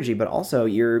restoring energy, but also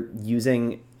you're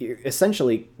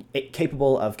essentially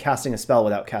capable of casting a spell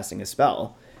without casting a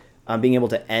spell. Being able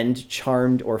to end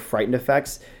charmed or frightened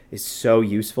effects is so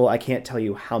useful. I can't tell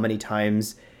you how many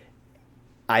times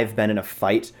I've been in a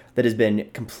fight that has been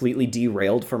completely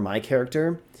derailed for my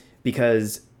character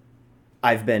because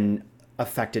I've been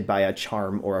affected by a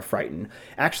charm or a frighten.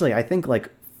 Actually, I think like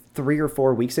 3 or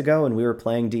 4 weeks ago when we were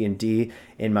playing D&D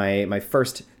in my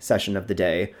first session of the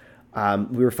day,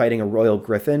 we were fighting a Royal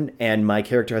Griffin, and my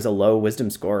character has a low wisdom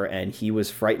score, and he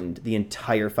was frightened the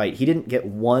entire fight. He didn't get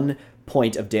 1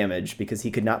 point of damage because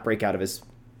he could not break out of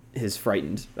his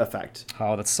frightened effect.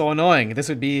 Oh, that's so annoying. This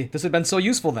would have been so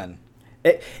useful then.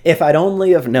 If I'd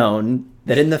only have known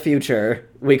that in the future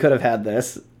we could have had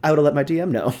this, I would have let my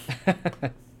DM know.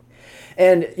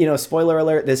 And, spoiler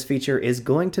alert, this feature is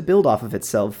going to build off of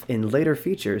itself in later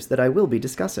features that I will be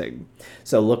discussing.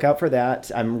 So look out for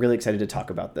that. I'm really excited to talk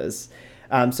about this.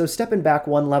 So stepping back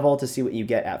 1 level to see what you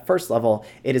get at first level,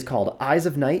 it is called Eyes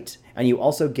of Night, and you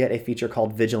also get a feature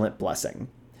called Vigilant Blessing.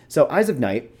 So Eyes of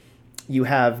Night, you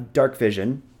have dark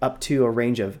vision up to a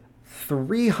range of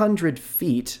 300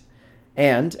 feet,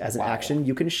 and as an action,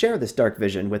 you can share this dark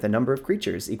vision with a number of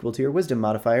creatures equal to your wisdom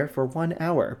modifier for 1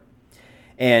 hour.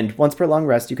 And once per long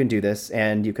rest, you can do this,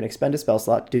 and you can expend a spell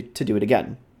slot to do it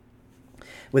again.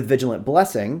 With Vigilant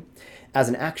Blessing, as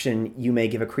an action, you may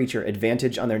give a creature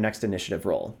advantage on their next initiative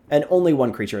roll, and only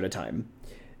one creature at a time.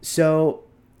 So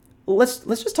let's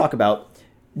just talk about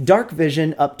dark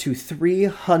vision up to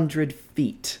 300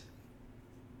 feet.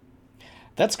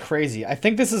 That's crazy. I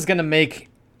think this is going to make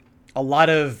a lot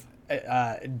of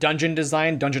dungeon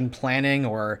design, dungeon planning,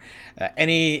 or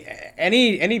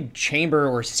any chamber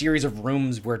or series of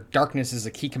rooms where darkness is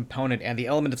a key component and the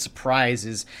element of surprise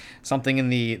is something in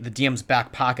the DM's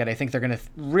back pocket. I think they're going to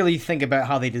really think about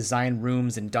how they design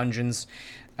rooms and dungeons.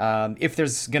 If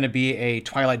there's going to be a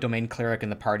Twilight Domain cleric in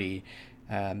the party,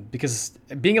 because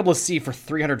being able to see for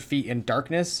 300 feet in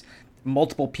darkness,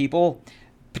 multiple people,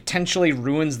 potentially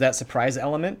ruins that surprise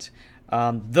element.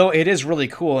 Though it is really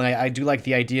cool, and I do like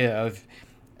the idea of,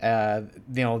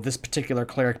 this particular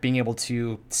cleric being able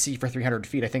to see for 300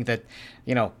 feet. I think that,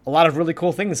 a lot of really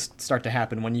cool things start to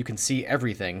happen when you can see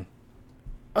everything.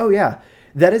 Oh, yeah.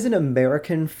 That is an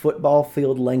American football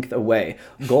field length away.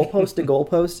 Goalpost to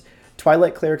goalpost,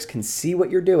 Twilight clerics can see what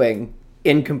you're doing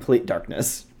in complete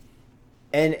darkness.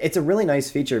 And it's a really nice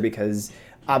feature because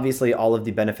obviously all of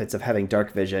the benefits of having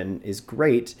dark vision is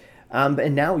great.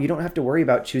 And now you don't have to worry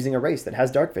about choosing a race that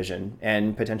has dark vision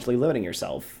and potentially loading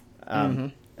yourself.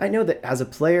 I know that as a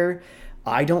player,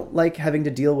 I don't like having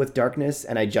to deal with darkness,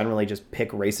 and I generally just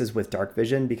pick races with dark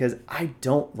vision because I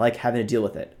don't like having to deal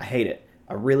with it. I hate it.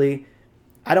 I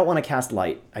don't want to cast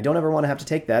light. I don't ever want to have to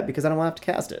take that because I don't want to have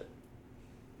to cast it.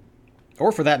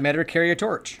 Or for that matter, carry a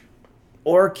torch.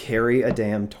 Or carry a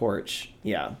damn torch.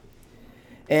 Yeah.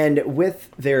 And with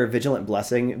their Vigilant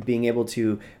Blessing, being able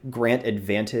to grant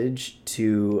advantage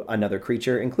to another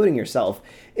creature, including yourself,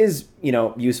 is,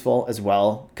 useful as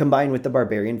well. Combined with the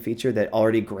Barbarian feature that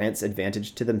already grants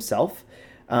advantage to themselves,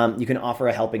 you can offer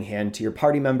a helping hand to your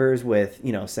party members with,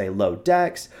 say, low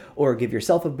dex, or give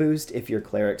yourself a boost if your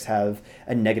clerics have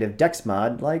a negative dex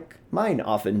mod like mine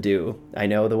often do. I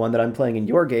know the one that I'm playing in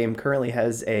your game currently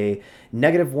has a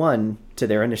 -1 to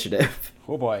their initiative.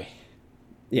 Oh boy.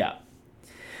 Yeah.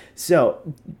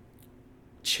 So,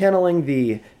 channeling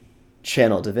the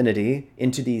Channel Divinity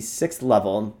into the 6th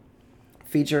level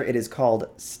feature, it is called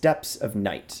Steps of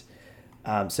Night.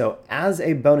 So, as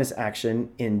a bonus action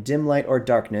in dim light or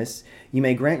darkness, you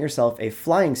may grant yourself a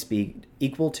flying speed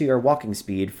equal to your walking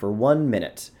speed for 1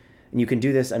 minute. And you can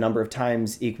do this a number of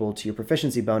times equal to your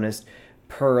proficiency bonus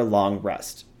per long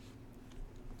rest.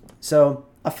 So,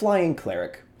 a flying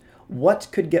cleric. What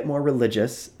could get more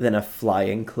religious than a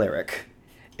flying cleric?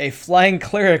 A flying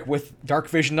cleric with dark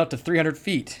vision up to 300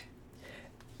 feet.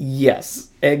 Yes,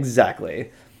 exactly.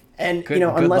 And,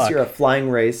 unless you're a flying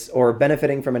race or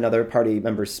benefiting from another party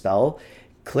member's spell,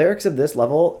 clerics of this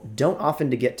level don't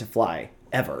often get to fly,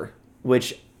 ever.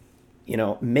 Which,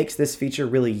 makes this feature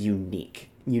really unique.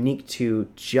 Unique to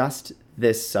just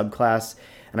this subclass,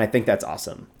 and I think that's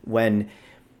awesome. When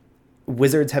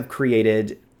wizards have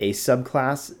created a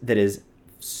subclass that is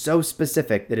so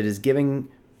specific that it is giving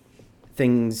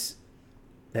things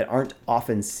that aren't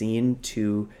often seen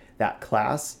to that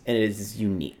class, and it is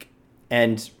unique.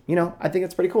 And, I think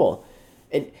it's pretty cool.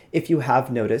 And if you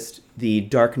have noticed the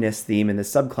darkness theme in the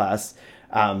subclass,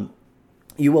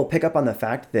 you will pick up on the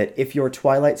fact that if your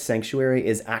Twilight Sanctuary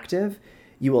is active,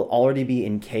 you will already be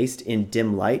encased in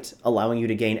dim light, allowing you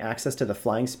to gain access to the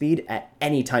flying speed at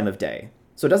any time of day.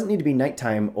 So it doesn't need to be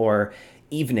nighttime or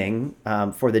evening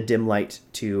for the dim light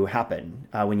to happen.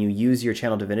 When you use your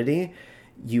Channel Divinity,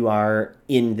 you are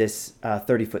in this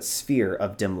 30-foot sphere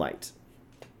of dim light.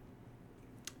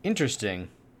 Interesting.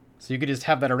 So you could just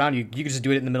have that around you. You could just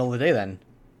do it in the middle of the day then.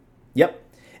 Yep.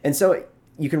 And so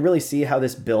you can really see how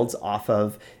this builds off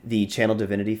of the Channel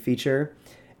Divinity feature.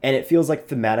 And it feels like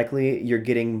thematically you're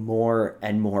getting more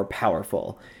and more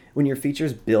powerful. When your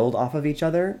features build off of each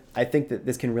other, I think that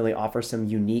this can really offer some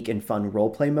unique and fun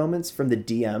roleplay moments from the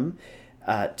DM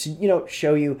to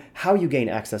show you how you gain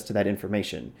access to that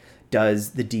information.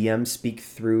 Does the DM speak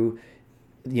through,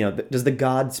 does the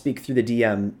god speak through the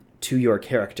DM to your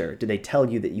character? Do they tell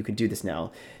you that you can do this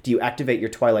now? Do you activate your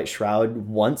Twilight Shroud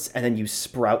once and then you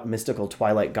sprout mystical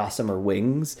Twilight Gossamer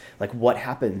wings? Like, what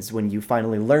happens when you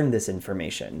finally learn this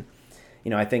information?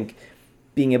 I think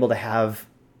being able to have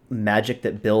magic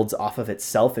that builds off of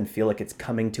itself and feel like it's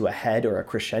coming to a head or a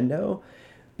crescendo,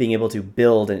 being able to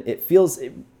build, and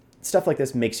stuff like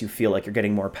this makes you feel like you're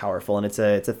getting more powerful, and it's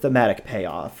a thematic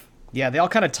payoff. Yeah, they all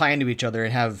kind of tie into each other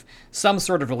and have some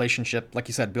sort of relationship, like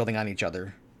you said, building on each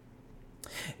other.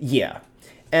 Yeah.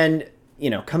 And,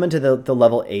 coming to the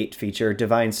level 8 feature,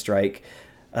 Divine Strike.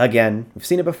 Again, we've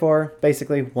seen it before.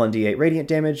 Basically, 1d8 radiant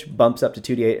damage, bumps up to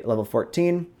 2d8 at level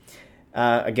 14.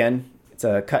 Again, it's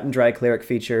a cut and dry cleric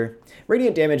feature.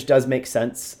 Radiant damage does make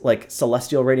sense, like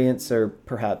celestial radiance or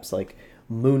perhaps like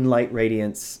moonlight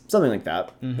radiance, something like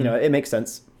that. You know, it makes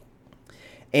sense.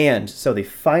 And so the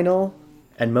final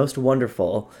and most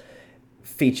wonderful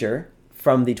feature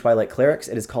from the Twilight Clerics,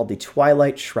 it is called the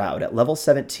Twilight Shroud. At level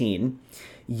 17,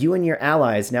 you and your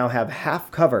allies now have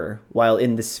half cover while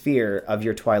in the sphere of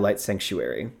your Twilight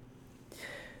Sanctuary.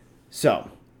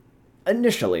 So,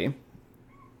 initially,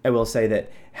 I will say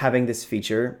that having this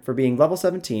feature for being level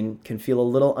 17 can feel a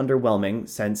little underwhelming,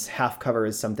 since half cover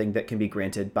is something that can be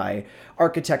granted by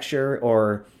architecture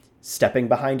or stepping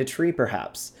behind a tree,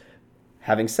 perhaps.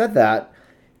 Having said that,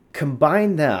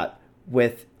 combine that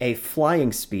with a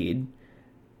flying speed,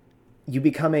 you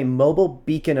become a mobile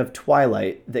beacon of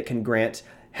twilight that can grant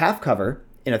half cover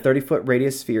in a 30-foot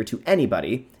radius sphere to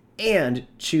anybody, and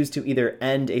choose to either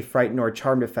end a frightened or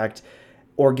charmed effect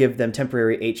or give them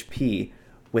temporary HP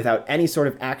without any sort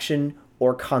of action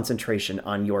or concentration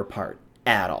on your part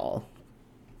at all.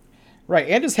 Right,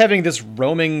 and just having this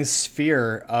roaming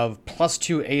sphere of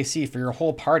 +2 AC for your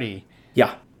whole party.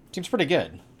 Yeah. Seems pretty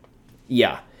good.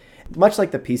 Yeah. Much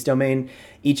like the Peace Domain,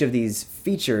 each of these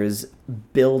features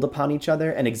build upon each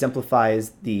other and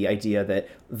exemplifies the idea that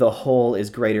the whole is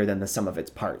greater than the sum of its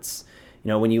parts. You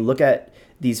know, when you look at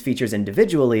these features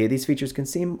individually, these features can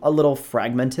seem a little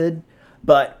fragmented,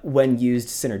 but when used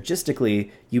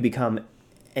synergistically, you become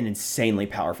an insanely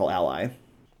powerful ally.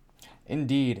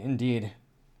 Indeed, indeed.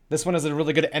 This one is a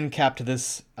really good end cap to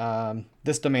this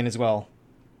this domain as well.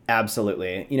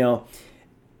 Absolutely. You know,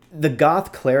 the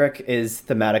Goth Cleric is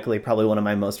thematically probably one of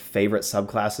my most favorite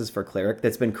subclasses for Cleric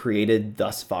that's been created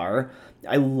thus far.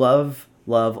 I love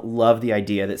the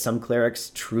idea that some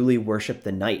clerics truly worship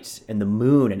the night and the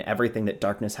moon and everything that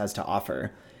darkness has to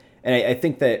offer. And I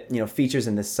think that, you know, features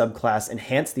in this subclass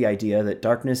enhance the idea that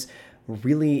darkness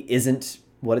really isn't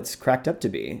what it's cracked up to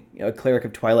be. You know, a Cleric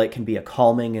of Twilight can be a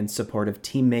calming and supportive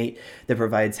teammate that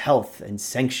provides health and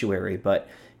sanctuary, but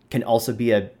can also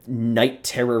be a night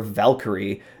terror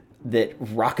Valkyrie that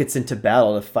rockets into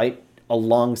battle to fight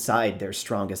alongside their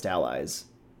strongest allies.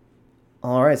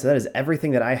 All right, so that is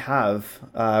everything that I have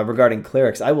regarding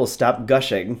clerics. I will stop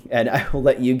gushing, and I will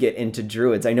let you get into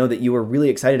druids. I know that you were really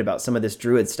excited about some of this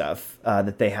druid stuff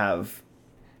that they have.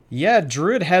 Yeah,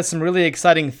 Druid has some really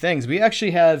exciting things. We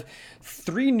actually have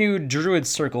 3 new Druid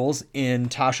circles in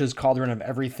Tasha's Cauldron of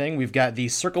Everything. We've got the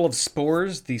Circle of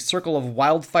Spores, the Circle of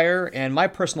Wildfire, and my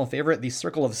personal favorite, the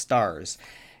Circle of Stars.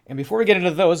 And before we get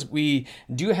into those, we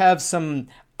do have some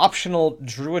optional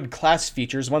Druid class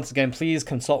features. Once again, please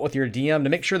consult with your DM to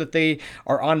make sure that they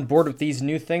are on board with these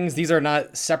new things. These are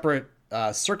not separate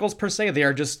circles per se. They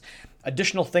are just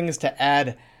additional things to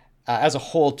add as a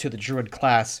whole to the Druid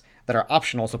class that are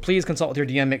optional. So please consult with your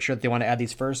DM, make sure that they want to add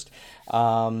these first.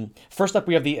 First up,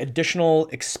 we have the additional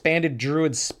expanded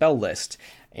Druid spell list.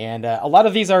 And a lot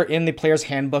of these are in the player's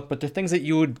handbook, but they're things that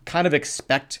you would kind of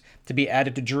expect to be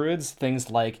added to Druids.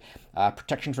 Things like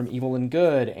Protection from Evil and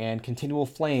Good, and Continual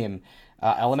Flame,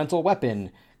 Elemental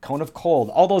Weapon, Cone of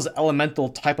Cold, all those elemental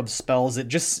type of spells. It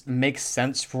just makes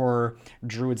sense for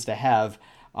Druids to have.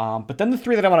 But then the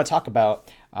 3 that I want to talk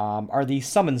about are the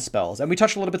summon spells. And we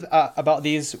touched a little bit about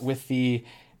these with the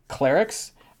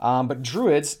clerics, but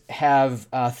druids have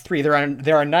 3.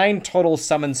 There are 9 total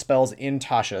summon spells in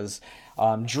Tasha's.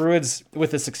 Druids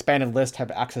with this expanded list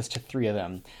have access to 3 of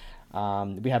them.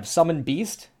 We have Summon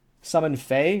Beast, Summon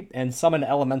Fae, and Summon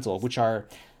Elemental, which are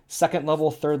 2nd level,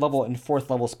 3rd level, and 4th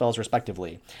level spells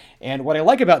respectively. And what I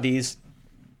like about these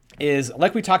is,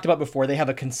 like we talked about before, they have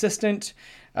a consistent,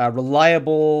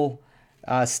 reliable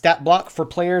stat block for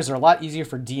players. They're a lot easier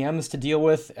for DMs to deal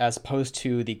with as opposed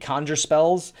to the conjure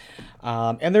spells.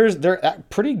 And they're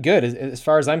pretty good as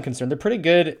far as I'm concerned. They're pretty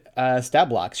good stat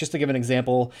blocks. Just to give an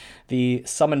example, the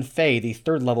Summon Fae, the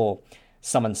 3rd level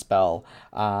summon spell,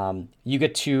 you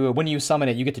get to, when you summon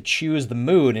it, you get to choose the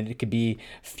mood, and it could be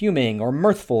fuming or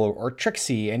mirthful or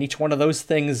tricksy, and each one of those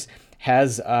things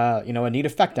has a neat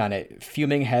effect on it.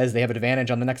 Fuming they have an advantage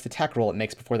on the next attack roll it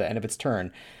makes before the end of its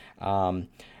turn.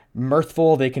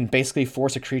 Mirthful, they can basically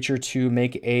force a creature to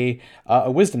make a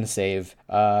wisdom save,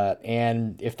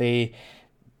 and if they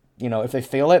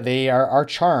fail it, they are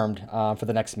charmed for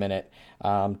the next minute.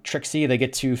 Tricksy, they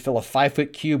get to fill a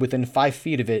 5-foot cube within 5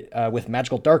 feet of it with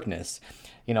magical darkness.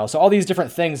 So all these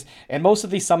different things, and most of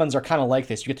these summons are kind of like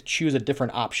this. You get to choose a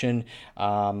different option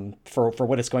for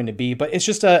what it's going to be, but it's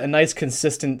just a nice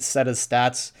consistent set of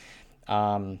stats.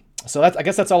 So I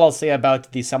guess that's all I'll say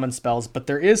about the summon spells, but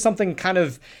there is something kind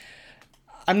of,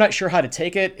 I'm not sure how to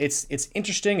take it. It's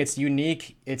interesting, it's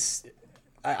unique,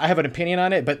 I have an opinion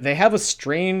on it, but they have a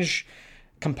strange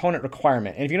component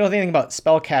requirement. And if you know anything about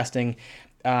spell casting,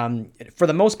 for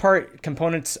the most part,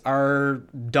 components are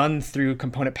done through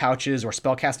component pouches or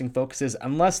spellcasting focuses,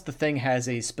 unless the thing has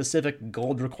a specific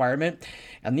gold requirement.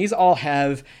 And these all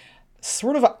have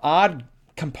sort of odd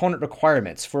component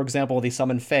requirements. For example, the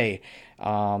Summon Fae,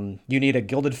 you need a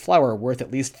gilded flower worth at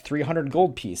least 300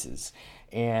 gold pieces.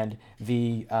 And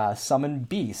the Summon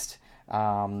Beast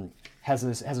has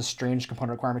a strange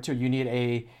component requirement too. You need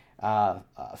a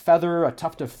feather, a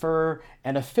tuft of fur,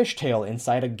 and a fishtail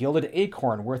inside a gilded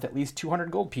acorn worth at least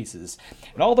 200 gold pieces.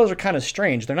 And all those are kind of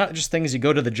strange. They're not just things you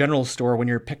go to the general store when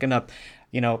you're picking up,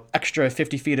 extra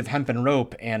 50 feet of hempen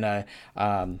rope and a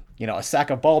sack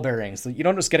of ball bearings. You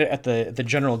don't just get it at the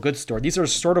general goods store. These are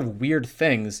sort of weird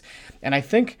things. And I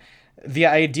think the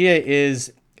idea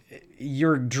is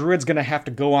your druid's going to have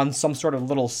to go on some sort of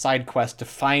little side quest to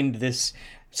find this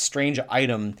strange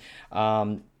item.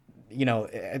 So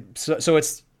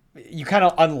it's, you kind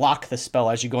of unlock the spell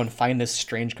as you go and find this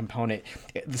strange component.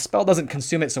 The spell doesn't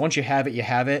consume it, so once you have it, you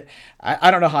have it. I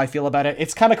don't know how I feel about it.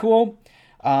 It's kind of cool,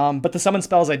 but the summon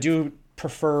spells I do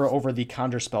prefer over the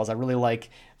conjure spells. I really like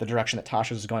the direction that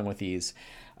Tasha is going with these.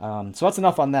 So that's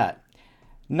enough on that.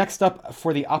 Next up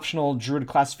for the optional Druid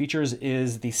class features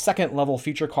is the second level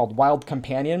feature called Wild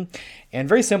Companion. And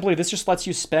very simply, this just lets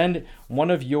you spend one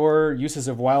of your uses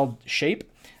of Wild Shape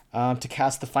to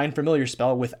cast the Find Familiar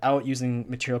spell without using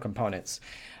material components.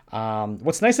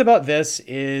 What's nice about this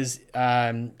is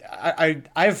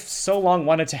I've so long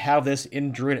wanted to have this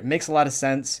in Druid. It makes a lot of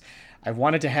sense. I've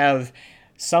wanted to have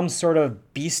some sort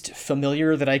of beast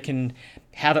familiar that I can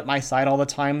have at my side all the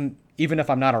time, even if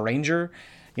I'm not a ranger.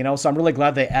 So I'm really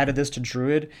glad they added this to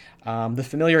Druid. The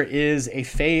familiar is a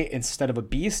Fae instead of a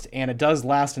beast, and it does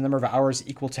last a number of hours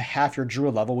equal to half your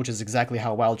Druid level, which is exactly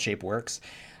how Wild Shape works.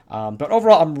 But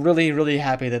overall, I'm really, really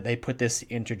happy that they put this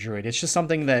into Druid. It's just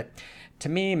something that, to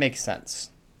me, makes sense.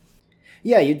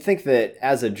 Yeah, you'd think that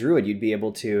as a Druid, you'd be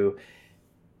able to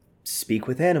speak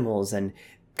with animals and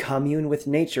commune with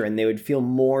nature, and they would feel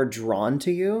more drawn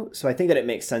to you. So I think that it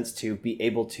makes sense to be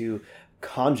able to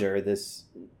conjure this,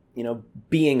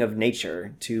 being of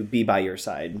nature to be by your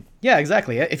side. Yeah,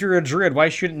 exactly. If you're a Druid, why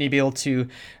shouldn't you be able to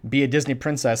be a Disney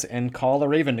princess and call a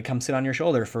raven to come sit on your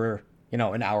shoulder for,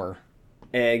 an hour?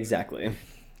 Exactly.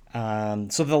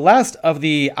 So the last of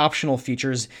the optional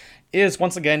features is,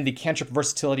 once again, the cantrip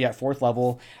versatility at 4th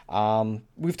level.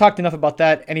 We've talked enough about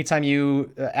that. Anytime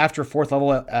you, after 4th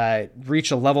level,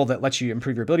 reach a level that lets you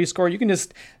improve your ability score, you can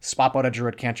just swap out a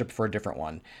Druid cantrip for a different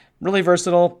one. Really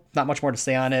versatile, not much more to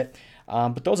say on it.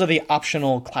 But those are the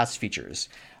optional class features.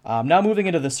 Now moving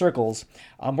into the circles,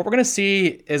 what we're going to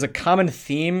see is a common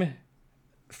theme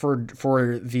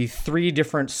for the 3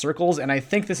 different circles, and I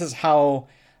think this is how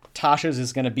Tasha's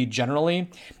is going to be generally,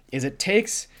 is it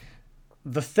takes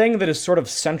the thing that is sort of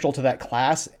central to that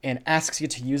class and asks you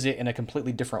to use it in a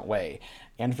completely different way.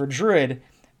 And for Druid,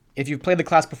 if you've played the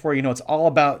class before, it's all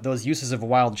about those uses of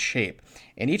Wild Shape.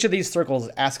 And each of these circles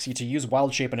asks you to use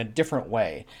Wild Shape in a different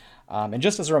way. And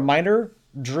just as a reminder,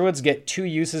 Druids get 2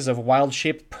 uses of Wild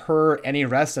Shape per any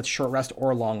rest, that's short rest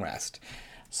or long rest.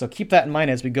 So keep that in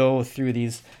mind as we go through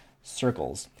these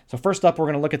circles. So first up, we're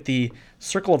going to look at the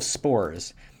Circle of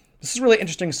Spores. This is a really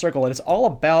interesting circle, and it's all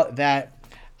about that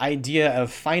idea of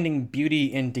finding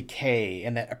beauty in decay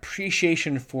and that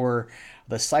appreciation for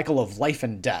the cycle of life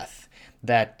and death,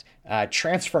 that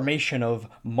transformation of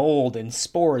mold and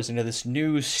spores into this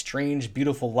new, strange,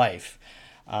 beautiful life.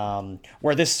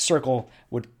 Where this circle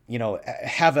would,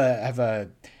 have a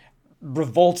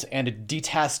revolt and a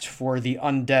detest for the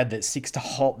undead that seeks to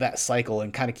halt that cycle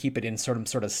and kind of keep it in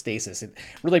sort of stasis. It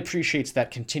really appreciates that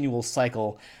continual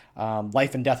cycle,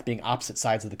 life and death being opposite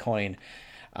sides of the coin.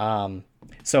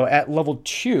 So at level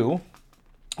 2,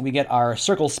 we get our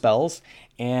circle spells,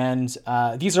 and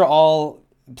these are all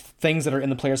things that are in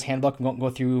the player's handbook. We won't go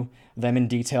through them in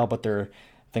detail, but they're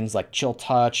things like Chill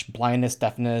Touch, Blindness,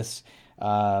 Deafness,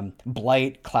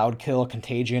 Blight, Cloud Kill,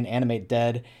 Contagion, Animate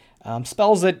Dead.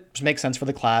 Spells that make sense for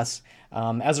the class.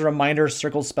 As a reminder,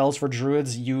 circle spells for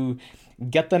Druids, you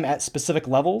get them at specific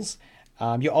levels.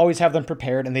 You always have them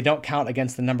prepared, and they don't count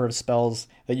against the number of spells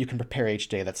that you can prepare each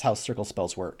day. That's how circle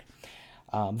spells work.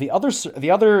 The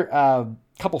other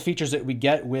couple features that we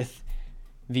get with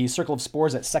the Circle of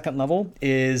Spores at 2nd level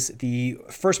is the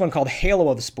first one called Halo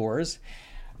of Spores.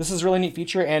 This is a really neat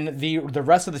feature, and the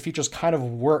rest of the features kind of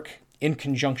work in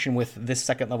conjunction with this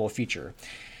 2nd level feature.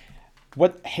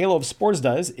 What Halo of Spores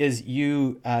does is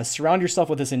you surround yourself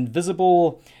with this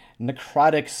invisible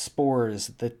necrotic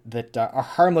spores that are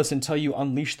harmless until you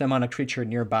unleash them on a creature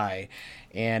nearby.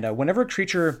 And whenever a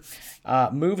creature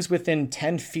moves within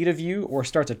 10 feet of you or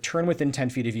starts a turn within 10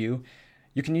 feet of you,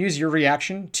 You can use your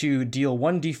reaction to deal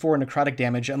 1d4 necrotic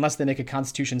damage unless they make a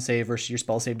constitution save versus your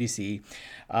spell save DC.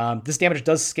 This damage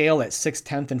does scale at 6th,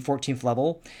 10th, and 14th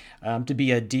level to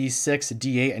be a d6,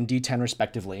 d8, and d10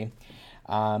 respectively.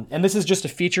 And this is just a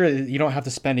feature. You don't have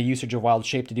to spend a usage of Wild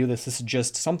Shape to do this. This is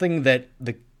just something that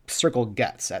the circle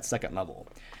gets at 2nd level.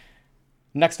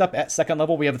 Next up at 2nd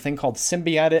level, we have a thing called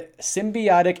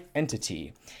Symbiotic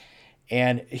Entity.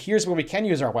 And here's where we can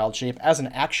use our Wild Shape. As an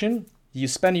action, you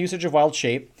spend usage of Wild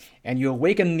Shape, and you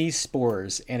awaken these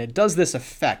spores. And it does this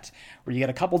effect where you get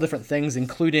a couple different things,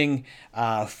 including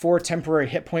 4 temporary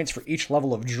hit points for each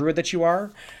level of Druid that you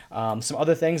are. Some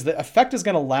other things. The effect is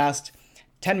going to last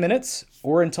 10 minutes,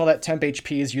 or until that temp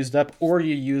HP is used up, or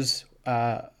you use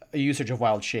a usage of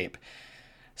Wild Shape.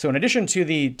 So in addition to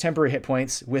the temporary hit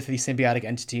points with the Symbiotic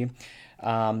Entity,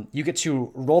 you get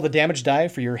to roll the damage die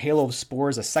for your Halo of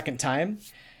Spores a 2nd time,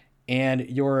 and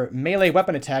your melee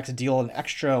weapon attacks deal an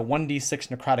extra 1d6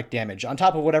 necrotic damage on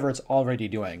top of whatever it's already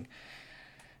doing.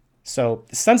 So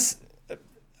since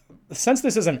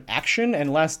this is an action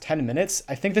and lasts 10 minutes,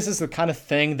 I think this is the kind of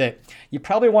thing that you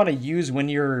probably want to use when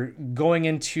you're going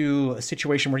into a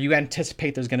situation where you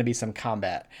anticipate there's going to be some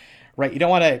combat, right? You don't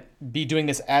want to be doing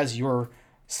this as your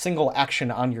single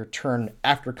action on your turn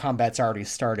after combat's already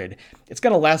started. It's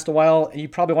going to last a while, and you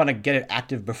probably want to get it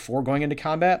active before going into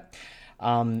combat.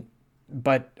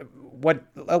 But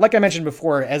like I mentioned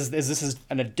before, as this is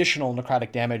an additional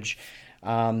necrotic damage,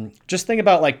 just think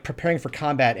about like preparing for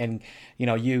combat, and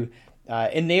you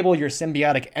enable your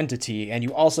Symbiotic Entity, and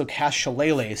you also cast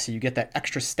Shillelagh, so you get that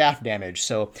extra staff damage.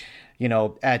 So,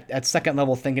 at 2nd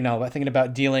level, thinking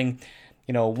about dealing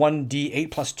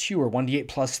 1d8 plus 2 or 1d8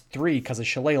 plus 3 because of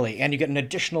Shillelagh, and you get an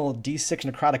additional d6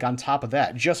 necrotic on top of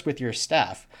that just with your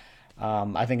staff.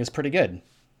 I think is pretty good.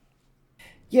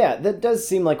 Yeah, that does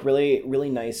seem like really, really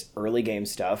nice early game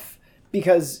stuff,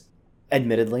 because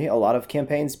admittedly, a lot of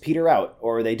campaigns peter out,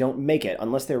 or they don't make it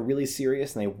unless they're really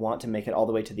serious and they want to make it all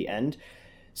the way to the end.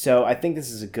 So I think this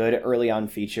is a good early on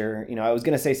feature. I was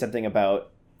going to say something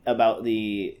about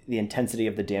the intensity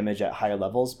of the damage at higher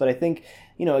levels, but I think,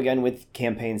 again, with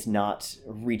campaigns not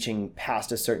reaching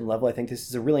past a certain level, I think this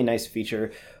is a really nice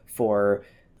feature for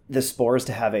the spores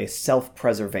to have a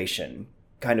self-preservation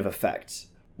kind of effect.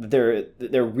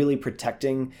 They're really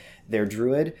protecting their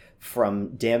Druid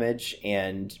from damage,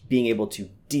 and being able to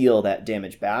deal that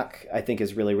damage back, I think,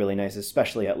 is really, really nice,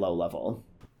 especially at low level.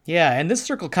 Yeah, and this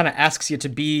circle kind of asks you to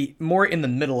be more in the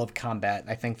middle of combat,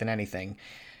 I think, than anything.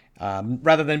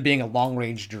 Rather than being a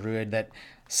long-range Druid that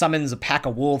summons a pack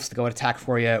of wolves to go attack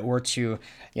for you, or to,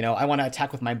 I want to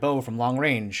attack with my bow from long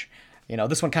range.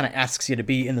 This one kind of asks you to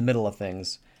be in the middle of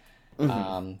things.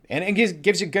 Mm-hmm. And it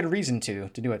gives you good reason to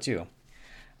do it too.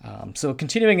 So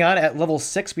continuing on, at level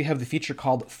 6, we have the feature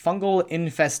called Fungal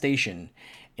Infestation.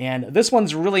 And this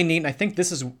one's really neat, and I think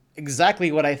this is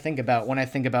exactly what I think about when I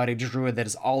think about a Druid that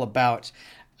is all about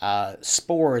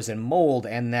spores and mold,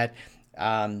 and that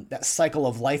cycle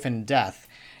of life and death.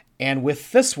 And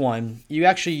with this one, you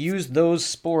actually use those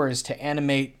spores to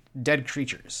animate dead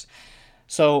creatures.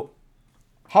 So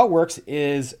how it works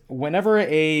is whenever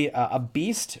a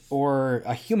beast or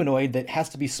a humanoid that has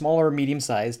to be smaller or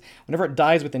medium-sized, whenever it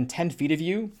dies within 10 feet of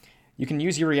you, you can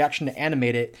use your reaction to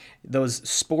animate it. Those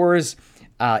spores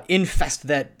infest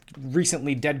that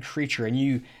recently dead creature, and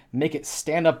you make it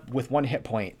stand up with 1 hit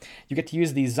point. You get to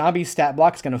use the zombie stat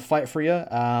block. It's going to fight for you.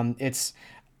 It's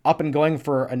up and going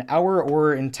for an hour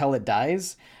or until it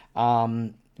dies.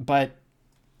 But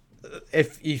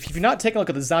if you've not taken a look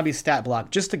at the zombie stat block,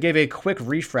 just to give a quick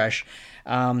refresh,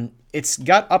 it's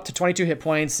got up to 22 hit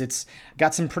points. It's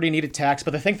got some pretty neat attacks.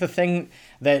 But I think the thing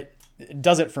that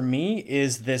does it for me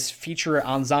is this feature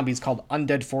on zombies called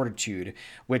Undead Fortitude,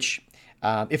 which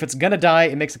if it's going to die,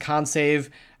 it makes a con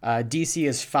save. DC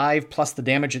is 5 plus the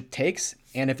damage it takes.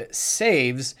 And if it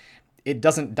saves, it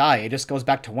doesn't die. It just goes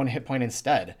back to 1 hit point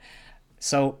instead.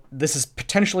 So this is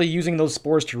potentially using those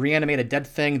spores to reanimate a dead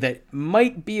thing that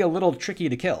might be a little tricky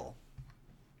to kill.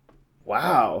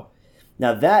 Wow.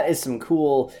 Now that is some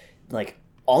cool, like,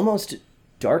 almost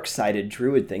dark-sided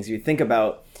Druid things. You think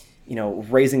about,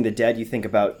 raising the dead, you think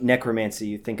about necromancy,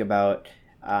 you think about,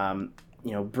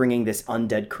 bringing this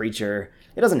undead creature.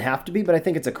 It doesn't have to be, but I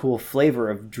think it's a cool flavor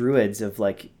of Druids of,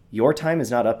 like, your time is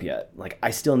not up yet. Like,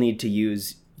 I still need to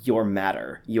use your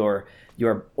matter, your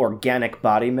organic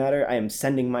body matter. I am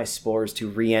sending my spores to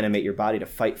reanimate your body to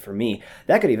fight for me.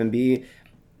 That could even be,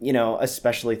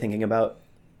 especially thinking about,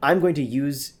 I'm going to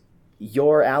use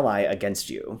your ally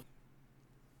against you.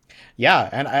 Yeah,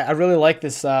 and I really like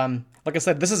this. Like I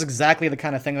said, this is exactly the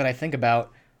kind of thing that I think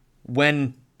about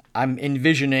when I'm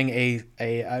envisioning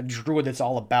a Druid that's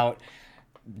all about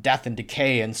death and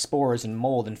decay and spores and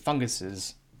mold and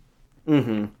funguses.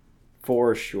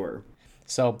 For sure.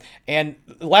 So, and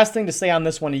the last thing to say on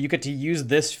this one, you get to use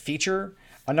this feature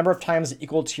a number of times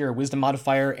equal to your wisdom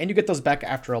modifier, and you get those back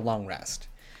after a long rest.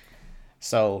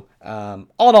 So,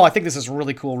 all in all, I think this is a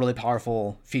really cool, really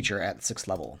powerful feature at 6th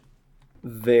level.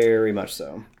 Very much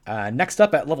so. Next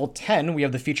up at level 10, we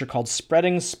have the feature called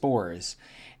Spreading Spores.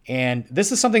 And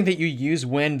this is something that you use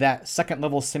when that 2nd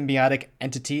level symbiotic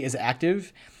entity is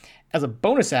active. As a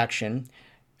bonus action,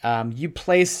 you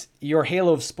place your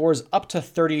halo of spores up to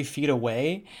 30 feet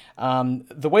away.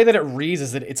 The way that it reads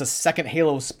is that it's a second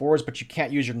halo of spores, but you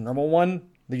can't use your normal one,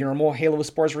 your normal halo of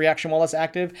spores reaction while it's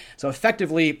active. So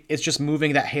effectively, it's just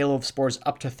moving that halo of spores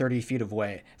up to 30 feet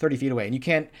away. And you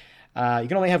can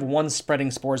only have one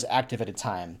spreading spores active at a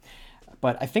time.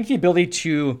 But I think the ability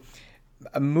to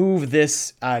move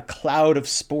this cloud of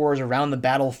spores around the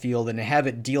battlefield and have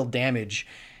it deal damage,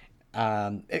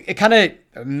 it kind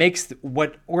of makes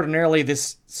what ordinarily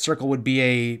this circle would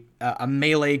be a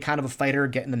melee kind of a fighter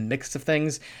get in the mix of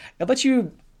things. It lets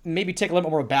you maybe take a little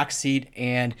bit more of a backseat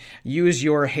and use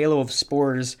your halo of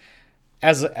spores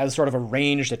as sort of a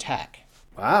ranged attack.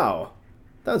 Wow.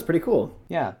 That was pretty cool.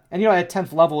 Yeah. And at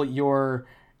 10th level, your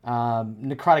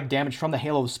necrotic damage from the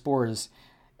halo of spores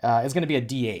is going to be a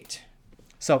D8.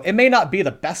 So it may not be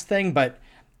the best thing, but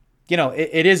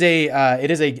it is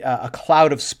a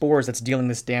cloud of spores that's dealing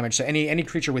this damage. So any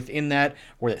creature within that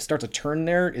where it starts a turn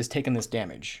there is taking this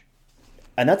damage.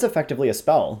 And that's effectively a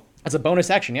spell. That's a bonus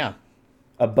action, yeah.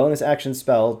 A bonus action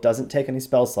spell, doesn't take any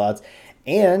spell slots,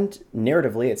 and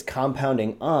narratively it's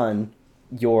compounding on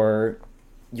your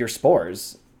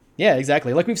spores. Yeah,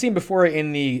 exactly. Like we've seen before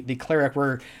in the Cleric,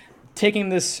 we're taking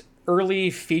this early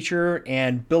feature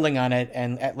and building on it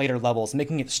and at later levels,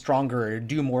 making it stronger,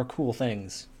 do more cool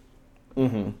things.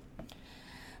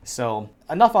 So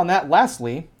enough on that.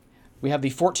 Lastly, we have the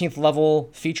 14th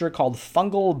level feature called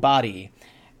Fungal Body.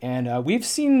 And we've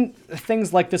seen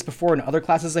things like this before in other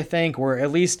classes, I think, or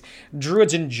at least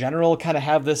druids in general kind of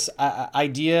have this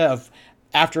idea of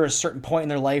after a certain point in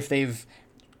their life, they've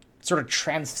sort of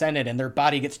transcended and their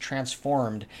body gets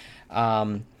transformed.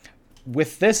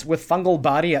 With Fungal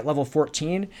Body at level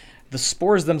 14, the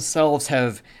spores themselves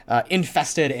have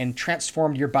infested and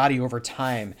transformed your body over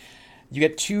time. You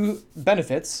get 2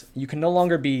 benefits. You can no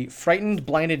longer be frightened,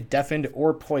 blinded, deafened,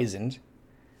 or poisoned.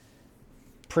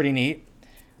 Pretty neat.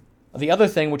 The other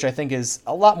thing, which I think is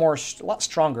a lot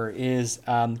stronger, is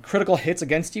critical hits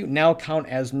against you now count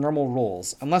as normal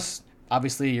rolls, unless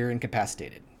obviously you're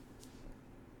incapacitated.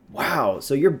 Wow.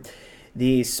 So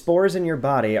the spores in your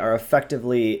body are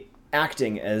effectively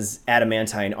acting as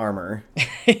adamantine armor.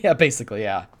 Yeah, basically,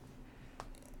 yeah.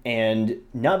 And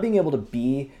not being able to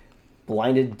be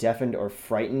blinded, deafened, or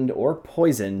frightened, or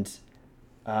poisoned,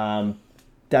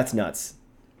 that's nuts.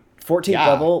 14th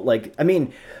level,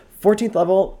 14th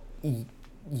level,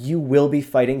 you will be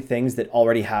fighting things that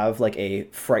already have like a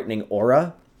frightening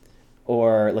aura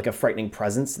or like a frightening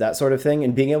presence, that sort of thing.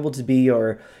 And being able to be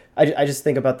I just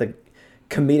think about the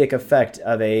comedic effect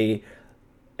of a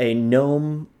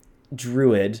gnome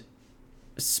druid,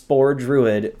 spore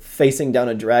druid, facing down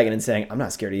a dragon and saying, "I'm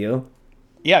not scared of you."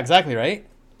 Yeah, exactly, right?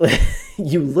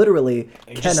 You literally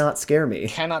cannot scare me.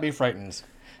 Cannot be frightened.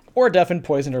 Or deafened,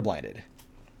 poisoned, or blinded.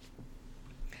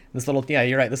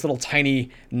 You're right, this little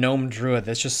tiny gnome druid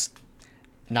that's just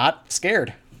not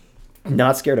scared.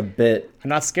 Not scared a bit. I'm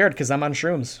not scared because I'm on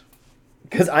shrooms.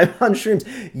 Because I'm on shrooms.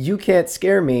 You can't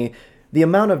scare me. The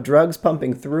amount of drugs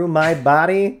pumping through my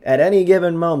body at any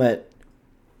given moment,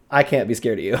 I can't be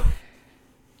scared of you.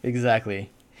 Exactly.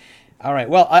 All right,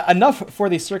 well, enough for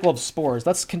the Circle of Spores.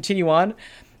 Let's continue on.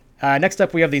 Next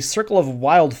up, we have the Circle of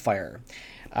Wildfire.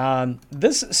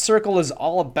 This circle is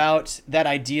all about that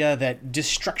idea that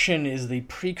destruction is the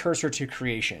precursor to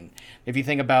creation. If you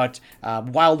think about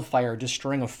wildfire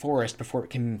destroying a forest before it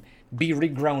can be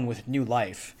regrown with new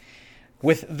life.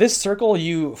 With this circle,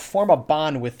 you form a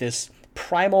bond with this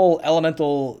primal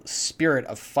elemental spirit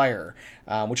of fire,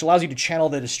 which allows you to channel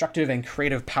the destructive and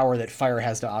creative power that fire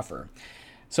has to offer.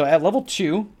 So at level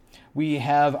 2, we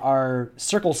have our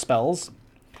circle spells,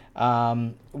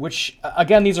 which,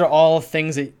 again, these are all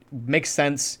things that make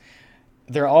sense.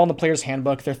 They're all in the player's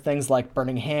handbook. They're things like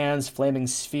Burning Hands, Flaming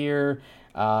Sphere.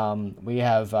 We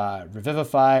have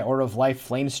Revivify, Order of Life,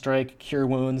 Flame Strike, Cure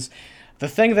Wounds. The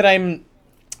thing that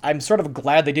I'm sort of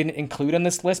glad they didn't include in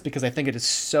this list, because I think it is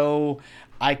so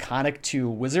iconic to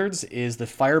wizards, is the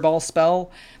Fireball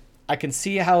spell. I can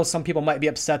see how some people might be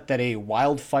upset that a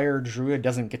wildfire druid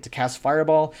doesn't get to cast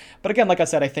Fireball. But again, like I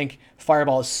said, I think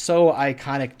Fireball is so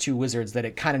iconic to wizards that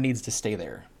it kind of needs to stay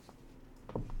there.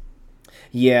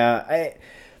 Yeah,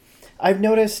 I've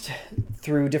noticed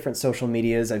through different social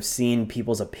medias, I've seen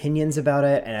people's opinions about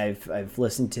it, and I've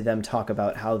listened to them talk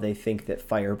about how they think that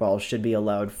Fireball should be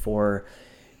allowed for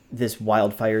this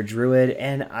Wildfire Druid,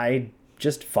 and I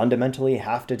just fundamentally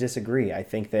have to disagree. I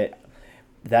think that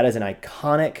is an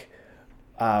iconic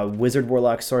Wizard,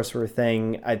 Warlock, Sorcerer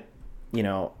thing.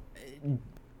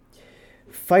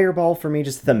 Fireball for me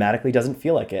just thematically doesn't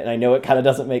feel like it, and I know it kind of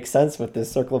doesn't make sense with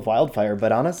this Circle of Wildfire,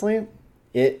 but honestly,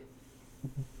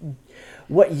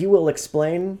 what you will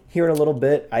explain here in a little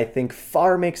bit, I think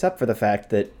far makes up for the fact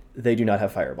that they do not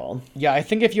have Fireball. Yeah, I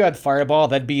think if you had Fireball,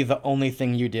 that'd be the only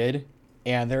thing you did,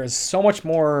 and there is so much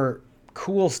more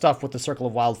cool stuff with the Circle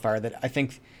of Wildfire that I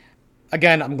think,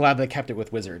 again, I'm glad they kept it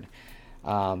with Wizard.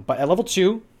 But at level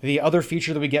 2, the other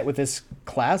feature that we get with this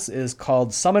class is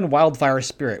called Summon Wildfire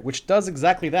Spirit, which does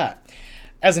exactly that.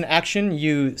 As an action,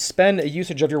 you spend a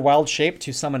usage of your wild shape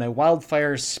to summon a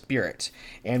Wildfire Spirit.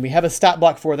 And we have a stat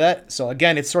block for that. So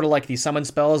again, it's sort of like the summon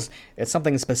spells. It's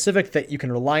something specific that you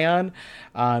can rely on.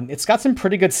 It's got some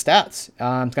pretty good stats.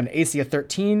 It's got an AC of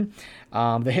 13.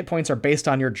 The hit points are based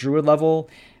on your Druid level.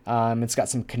 It's got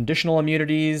some conditional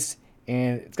immunities.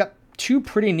 And it's got 2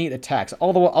 pretty neat attacks.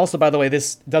 Although, also, by the way,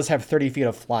 this does have 30 feet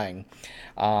of flying.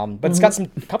 But it's got a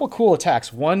couple cool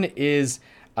attacks. One is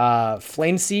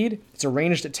Flame Seed. It's a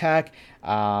ranged attack. So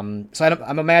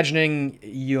I'm imagining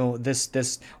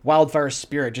this Wildfire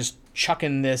Spirit just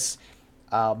chucking this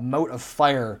mote of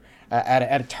fire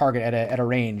at a target at a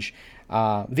range.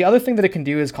 The other thing that it can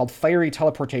do is called Fiery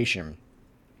Teleportation.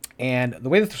 And the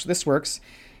way that this works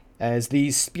is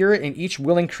the spirit in each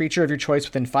willing creature of your choice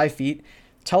within 5 feet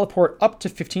teleport up to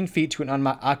 15 feet to an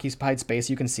unoccupied space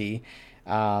you can see.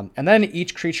 And then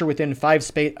each creature within 5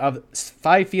 feet of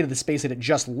the space that it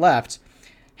just left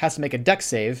has to make a dex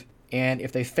save. And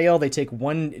if they fail, they take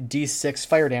 1d6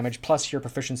 fire damage plus your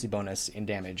proficiency bonus in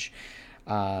damage.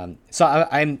 So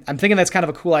I'm thinking that's kind of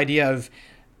a cool idea of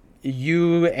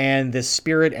you and this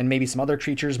spirit and maybe some other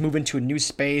creatures move into a new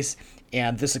space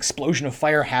and this explosion of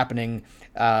fire happening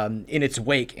in its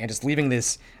wake and just leaving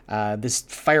this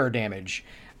fire damage,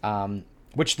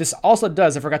 which this also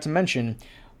does. I forgot to mention,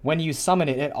 when you summon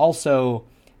it, it also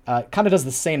kind of does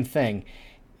the same thing.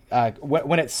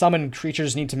 When it summoned,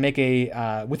 creatures need to make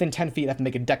within 10 feet have to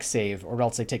make a dex save, or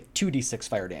else they take 2d6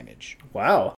 fire damage.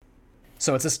 Wow.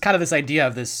 So it's this idea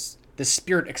of this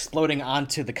spirit exploding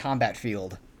onto the combat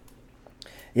field.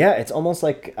 Yeah, it's almost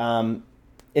like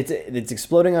it's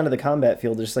exploding onto the combat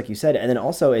field, just like you said, and then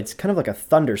also it's kind of like a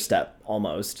thunder step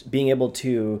almost, being able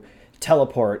to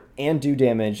teleport and do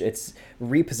damage. It's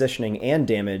repositioning and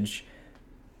damage,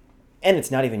 and it's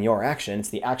not even your action; it's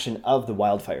the action of the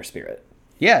Wildfire Spirit.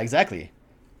 Yeah, exactly.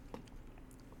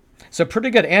 So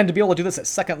pretty good, and to be able to do this at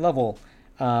 2nd level,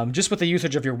 just with the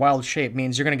usage of your wild shape,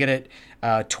 means you're going to get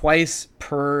it twice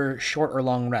per short or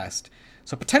long rest.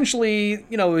 So potentially,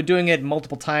 doing it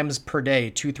multiple times per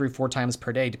day, 2, 3, 4 times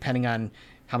per day, depending on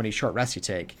how many short rests you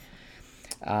take.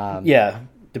 Yeah,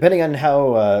 depending on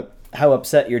how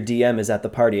upset your DM is at the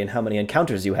party and how many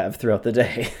encounters you have throughout the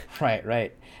day.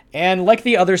 Right. And like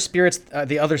the other spirits,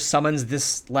 the other summons,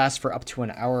 this lasts for up to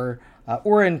an hour,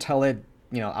 or until it,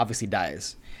 obviously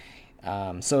dies.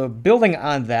 So building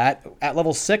on that, at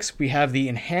level 6, we have the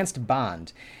Enhanced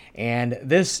Bond. And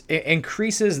this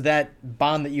increases that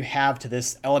bond that you have to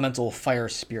this elemental fire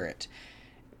spirit.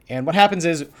 And what happens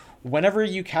is, whenever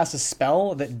you cast a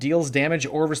spell that deals damage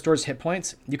or restores hit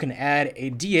points, you can add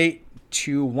a d8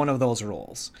 to one of those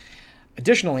rolls.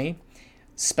 Additionally,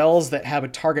 spells that have a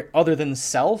target other than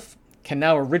self can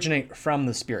now originate from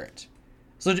the spirit.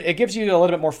 So it gives you a little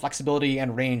bit more flexibility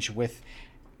and range with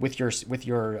your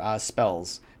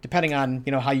spells, depending on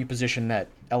how you position that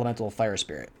elemental fire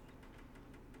spirit.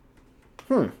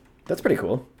 That's pretty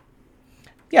cool.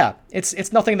 Yeah,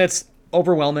 it's nothing that's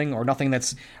overwhelming or nothing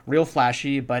that's real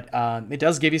flashy, but it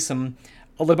does give you a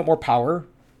little bit more power, a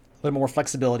little more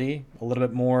flexibility, a little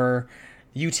bit more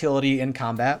utility in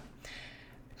combat.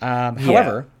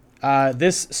 However,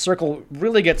 this circle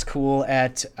really gets cool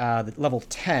at level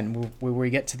 10, where we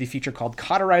get to the feature called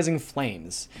Cauterizing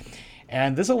Flames.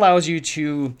 And this allows you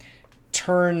to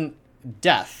turn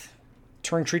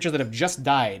creatures that have just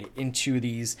died into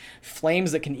these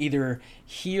flames that can either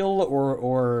heal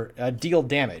or deal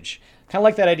damage. Kind of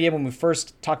like that idea when we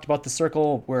first talked about the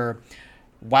circle, where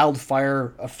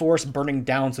wildfire, a forest burning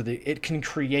down so that it can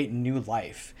create new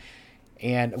life.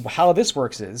 And how this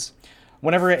works is,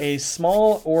 whenever a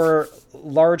small or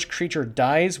large creature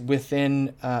dies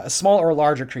within, a small or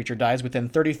larger creature dies within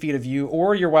 30 feet of you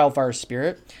or your wildfire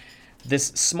spirit, this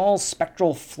small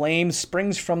spectral flame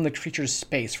springs from the creature's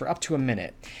space for up to a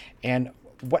minute. And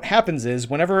what happens is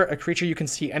whenever a creature you can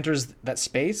see enters that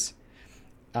space,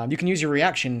 you can use your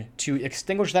reaction to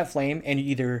extinguish that flame, and you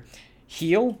either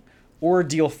heal or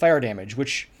deal fire damage,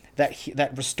 which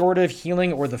that restorative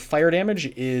healing or the fire damage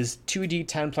is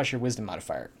 2d10 plus your wisdom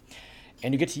modifier.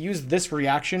 And you get to use this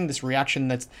reaction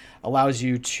that allows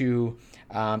you to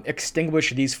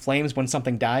extinguish these flames when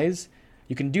something dies.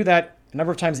 You can do that a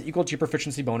number of times equal to your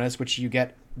proficiency bonus, which you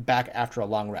get back after a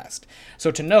long rest. So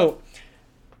to note,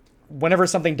 whenever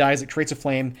something dies, it creates a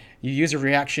flame. You use a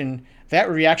reaction. That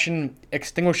reaction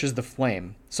extinguishes the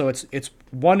flame. So it's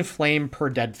one flame per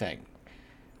dead thing.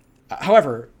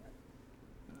 However,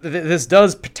 this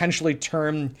does potentially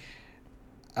turn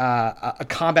a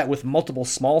combat with multiple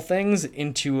small things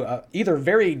into either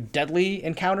very deadly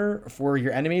encounter for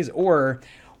your enemies or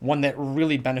one that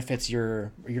really benefits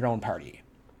your own party.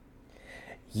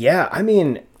 Yeah, I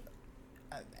mean,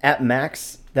 at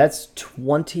max, that's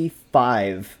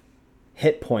 25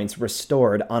 hit points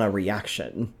restored on a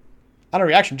reaction. On a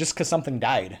reaction, just because something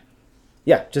died.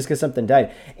 Yeah, just because something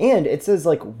died. And it says,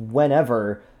 like,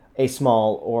 whenever a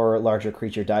small or larger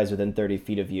creature dies within 30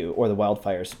 feet of you, or the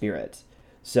wildfire spirit.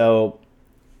 So,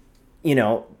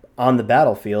 on the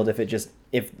battlefield,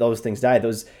 if those things die,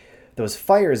 those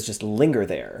fires just linger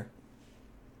there.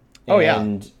 Oh,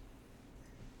 and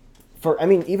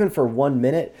even for 1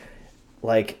 minute,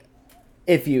 like,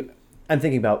 I'm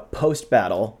thinking about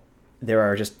post-battle, there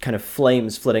are just kind of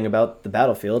flames flitting about the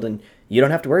battlefield, and you don't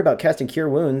have to worry about casting Cure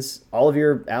Wounds. All of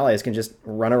your allies can just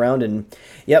run around and,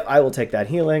 yep, I will take that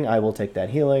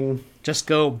healing. Just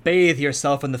go bathe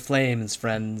yourself in the flames,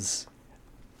 friends.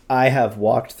 I have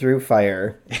walked through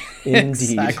fire. Indeed.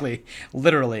 Exactly.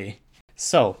 Literally.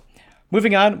 So,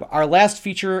 moving on, our last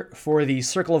feature for the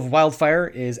Circle of Wildfire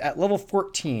is at level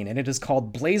 14, and it is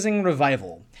called Blazing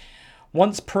Revival.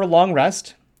 Once per long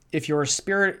rest, if your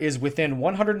spirit is within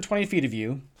 120 feet of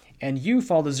you, and you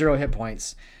fall to 0 hit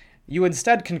points, you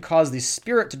instead can cause the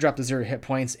spirit to drop to 0 hit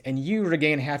points, and you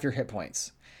regain half your hit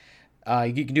points.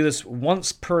 You can do this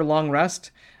once per long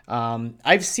rest.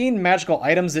 I've seen magical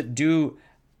items that do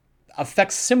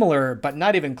effects similar, but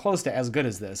not even close to as good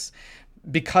as this,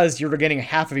 because you're regaining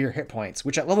half of your hit points,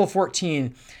 which at level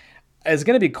 14 is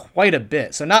going to be quite a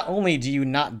bit. So not only do you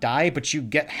not die, but you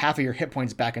get half of your hit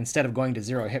points back instead of going to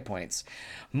 0 hit points.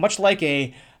 Much like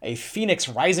a phoenix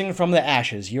rising from the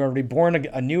ashes, you are reborn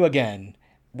anew again,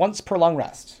 once per long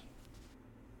rest.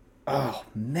 Oh,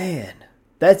 man.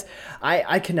 That's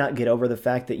I cannot get over the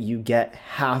fact that you get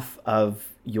half of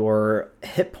your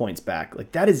hit points back.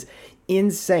 Like, that is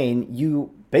insane.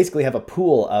 You basically have a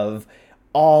pool of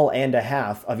all and a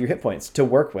half of your hit points to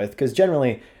work with, because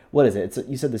generally, what is it?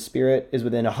 You said the spirit is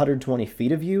within 120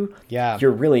 feet of you. Yeah.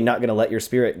 You're really not going to let your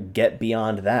spirit get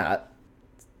beyond that.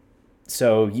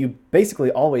 So you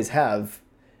basically always have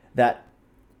that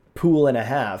pool and a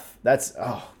half. That's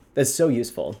so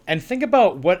useful. And think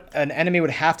about what an enemy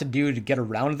would have to do to get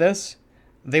around this.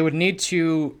 They would need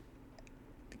to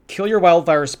kill your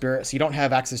wildfire spirit so you don't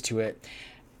have access to it.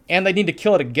 And they need to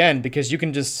kill it again because you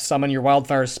can just summon your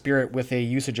wildfire spirit with a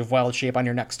usage of wild shape on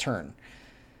your next turn.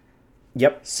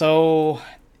 Yep. So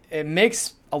it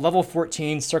makes a level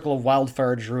 14 Circle of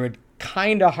Wildfire Druid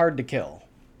kind of hard to kill.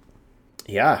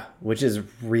 Yeah, which is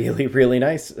really, really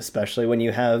nice, especially when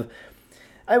you have...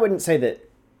 I wouldn't say that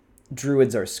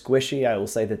druids are squishy. I will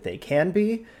say that they can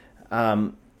be.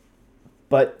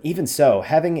 But even so,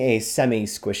 having a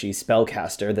semi-squishy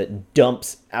spellcaster that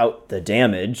dumps out the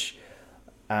damage,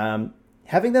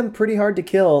 having them pretty hard to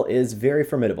kill is very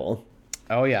formidable.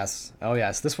 Oh, yes.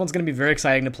 This one's going to be very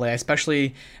exciting to play,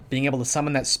 especially being able to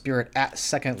summon that spirit at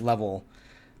 2nd level.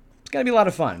 It's going to be a lot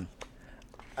of fun.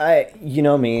 You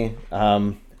know me,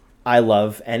 I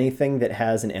love anything that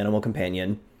has an animal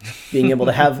companion. Being able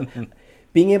to have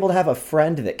a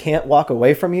friend that can't walk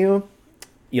away from you,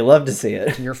 you love to see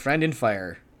it. Your friend in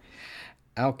fire.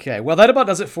 Okay, well, that about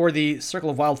does it for the Circle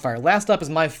of Wildfire. Last up is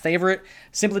my favorite,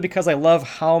 simply because I love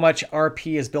how much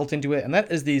RP is built into it, and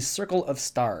that is the Circle of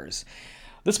Stars.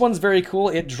 This one's very cool.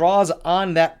 It draws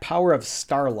on that power of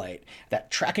starlight,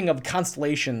 that tracking of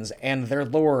constellations and their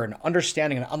lore, and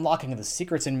understanding and unlocking of the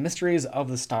secrets and mysteries of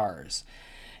the stars.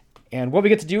 And what we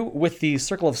get to do with the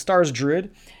Circle of Stars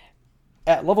Druid,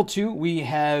 at level 2, we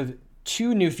have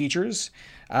 2 new features.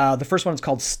 The first one is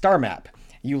called Star Map.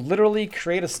 You literally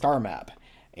create a star map,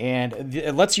 and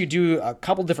it lets you do a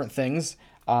couple different things.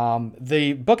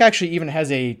 The book actually even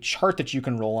has a chart that you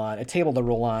can roll on, a table to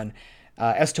roll on,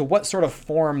 as to what sort of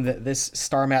form that this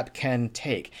star map can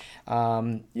take.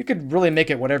 You could really make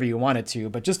it whatever you wanted to,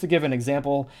 but just to give an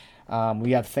example,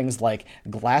 We have things like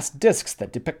glass discs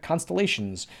that depict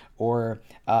constellations, or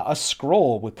a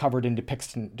scroll covered in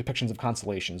depictions of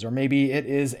constellations, or maybe it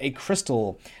is a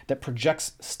crystal that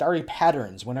projects starry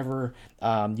patterns whenever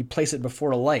you place it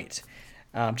before a light.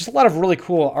 Just a lot of really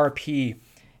cool RP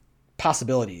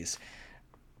possibilities.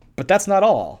 But that's not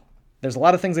all. There's a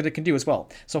lot of things that it can do as well.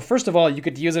 So first of all, you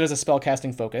could use it as a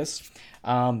spellcasting focus.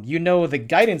 The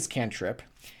guidance cantrip,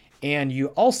 and you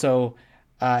also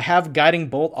have Guiding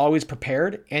Bolt always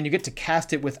prepared, and you get to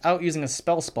cast it without using a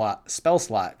spell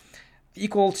slot,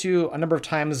 equal to a number of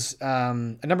times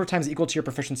equal to your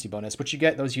proficiency bonus, which you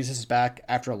get those uses back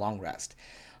after a long rest.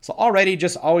 So already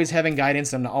just always having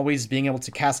guidance and always being able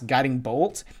to cast Guiding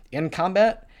Bolt in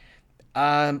combat,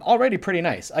 already pretty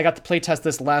nice. I got to play test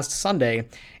this last Sunday,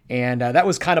 and that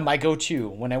was kind of my go-to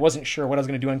when I wasn't sure what I was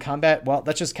going to do in combat. Well,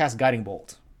 let's just cast Guiding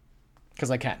Bolt,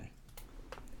 because I can.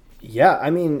 Yeah, I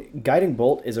mean, Guiding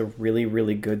Bolt is a really,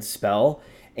 really good spell,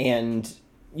 and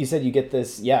you said you get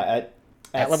this, at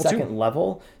level second 2.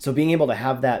 Level, so being able to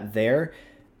have that there,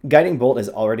 Guiding Bolt is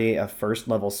already a first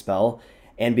level spell,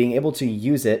 and being able to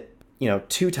use it,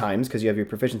 2 times, because you have your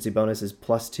proficiency bonus is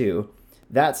 +2,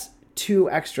 that's 2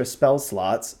 extra spell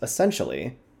slots,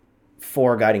 essentially,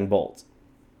 for Guiding Bolt.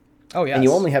 Oh, yes. And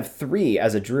you only have 3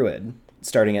 as a druid,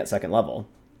 starting at second level.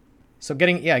 So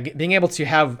being able to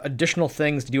have additional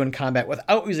things to do in combat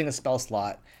without using a spell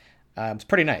slot, it's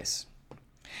pretty nice.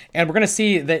 And we're going to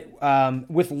see that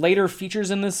with later features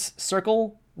in this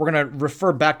circle, we're going to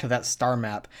refer back to that star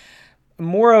map.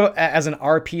 More as an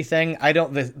RP thing,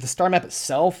 the star map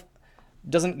itself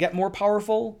doesn't get more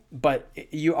powerful, but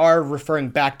you are referring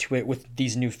back to it with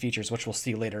these new features, which we'll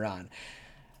see later on.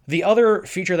 The other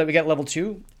feature that we get level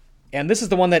 2, and this is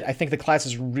the one that I think the class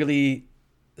is really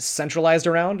centralized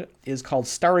around, is called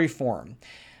Starry Form.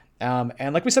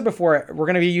 And like we said before, we're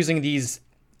going to be using these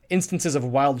instances of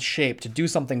wild shape to do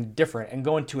something different and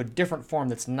go into a different form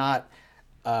that's not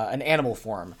an animal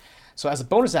form. So as a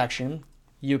bonus action,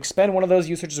 you expend one of those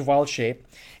usages of wild shape,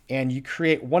 and you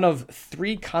create one of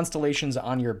 3 constellations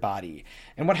on your body.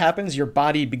 And what happens? Your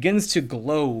body begins to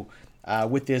glow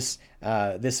with this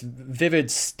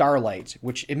vivid starlight,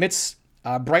 which emits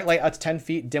bright light out to 10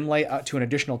 feet, dim light out to an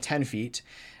additional 10 feet.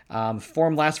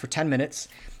 Form lasts for 10 minutes.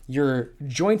 Your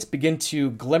joints begin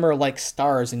to glimmer like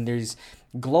stars, and there's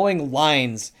glowing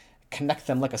lines connect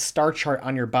them like a star chart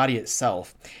on your body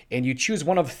itself. And you choose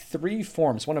one of 3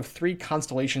 forms, one of 3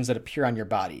 constellations that appear on your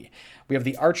body. We have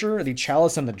the Archer, the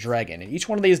Chalice, and the Dragon, and each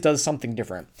one of these does something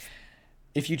different.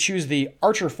 If you choose the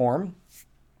Archer form,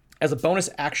 as a bonus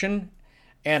action,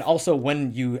 and also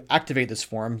when you activate this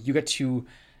form, you get to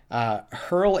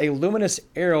hurl a luminous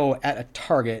arrow at a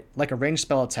target, like a ranged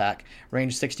spell attack,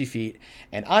 range 60 feet,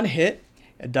 and on hit,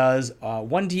 it does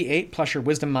 1d8 plus your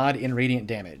Wisdom mod in radiant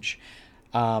damage.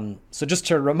 So just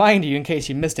to remind you, in case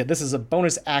you missed it, this is a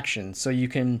bonus action, so you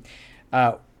can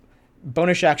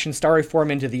bonus action Starry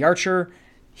Form into the Archer,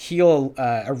 heal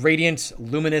a radiant,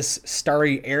 luminous,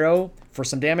 starry arrow for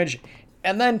some damage,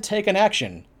 and then take an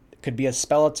action. It could be a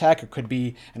spell attack, it could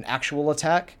be an actual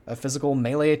attack, a physical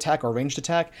melee attack or ranged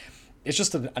attack. It's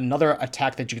just another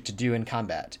attack that you get to do in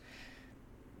combat.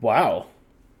 Wow.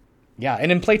 Yeah,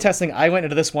 and in playtesting, I went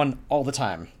into this one all the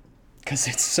time, because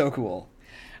it's so cool.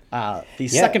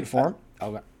 Second form...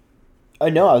 No,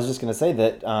 I was just going to say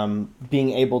that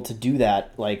being able to do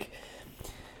that,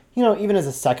 even as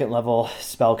a second level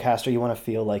spellcaster, you want to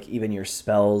feel like even your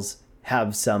spells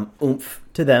have some oomph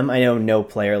to them. I know no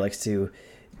player likes to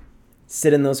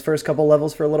sit in those first couple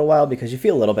levels for a little while because you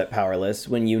feel a little bit powerless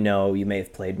when you may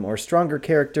have played more stronger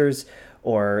characters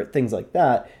or things like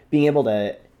that. Being able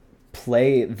to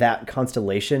play that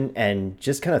constellation and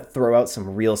just kind of throw out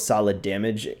some real solid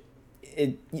damage,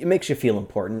 it makes you feel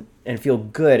important and feel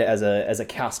good as a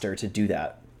caster to do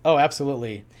that. Oh,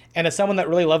 absolutely. And as someone that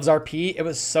really loves RP, it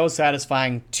was so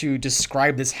satisfying to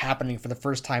describe this happening for the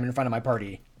first time in front of my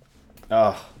party.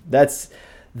 Oh,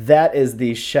 that is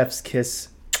the chef's kiss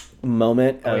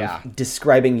moment of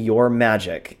describing your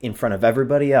magic in front of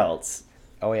everybody else.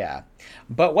 Oh, yeah.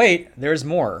 But wait, there's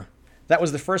more. That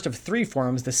was the first of 3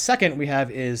 forms. The second we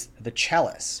have is the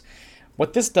Chalice.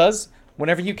 What this does,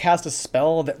 whenever you cast a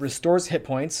spell that restores hit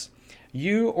points,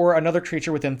 you or another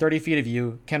creature within 30 feet of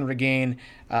you can regain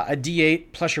a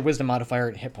d8 plus your Wisdom modifier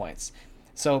and hit points.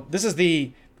 So this is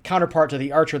the counterpart to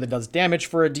the Archer that does damage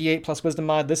for a d8 plus Wisdom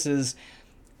mod. This is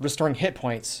restoring hit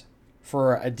points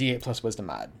for a d8 plus Wisdom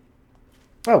mod.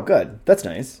 Oh, good. That's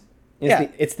nice.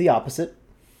 It's the opposite.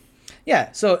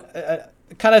 Yeah, so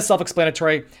kind of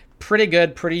self-explanatory. Pretty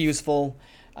good, pretty useful.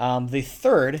 The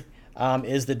third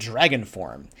is the Dragon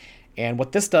form. And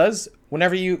what this does,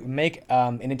 whenever you make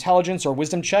an intelligence or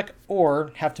wisdom check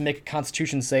or have to make a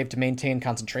constitution save to maintain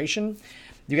concentration,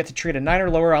 you get to treat a 9 or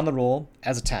lower on the roll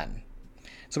as a 10.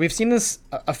 So we've seen this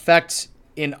effect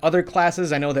in other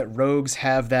classes. I know that rogues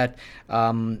have that,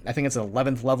 I think it's an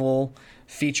 11th level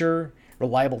feature,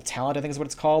 reliable talent, I think is what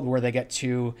it's called, where they get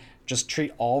to just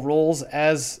treat all rolls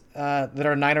as that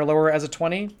are 9 or lower as a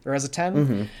 20 or as a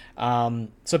 10.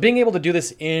 So being able to do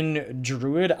this in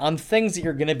Druid on things that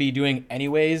you're going to be doing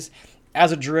anyways,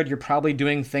 as a Druid, you're probably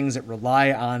doing things that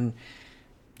rely on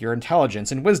your intelligence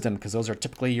and wisdom, because those are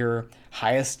typically your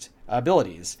highest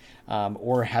abilities,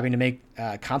 or having to make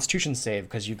constitution save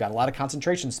because you've got a lot of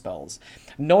concentration spells.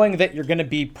 Knowing that you're going to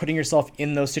be putting yourself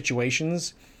in those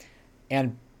situations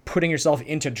and putting yourself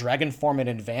into dragon form in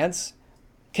advance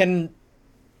can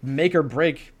make or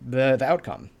break the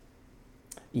outcome.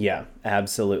 Yeah,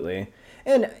 absolutely.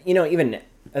 And, even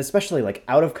especially like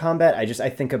out of combat, I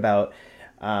think about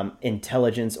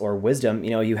intelligence or wisdom.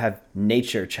 You have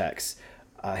nature checks,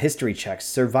 history checks,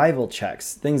 survival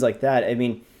checks, things like that. I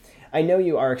mean, I know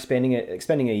you are expanding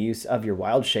a use of your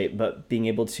wild shape, but being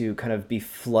able to kind of be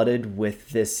flooded with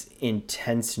this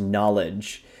intense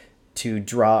knowledge to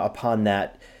draw upon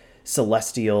that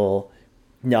celestial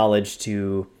knowledge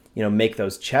to, make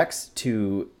those checks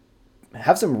to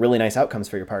have some really nice outcomes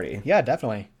for your party. Yeah,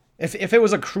 definitely. If it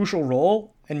was a crucial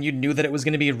role and you knew that it was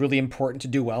going to be really important to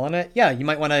do well in it, yeah, you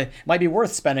might be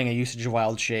worth spending a usage of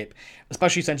wild shape,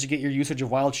 especially since you get your usage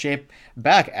of wild shape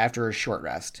back after a short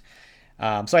rest.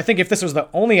 So I think if this was the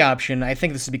only option, I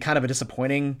think this would be kind of a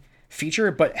disappointing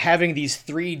feature, but having these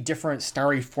 3 different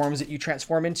starry forms that you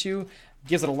transform into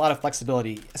gives it a lot of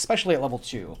flexibility, especially at level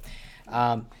 2.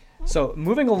 So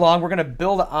moving along, we're going to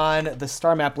build on the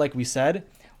star map like we said.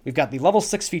 We've got the level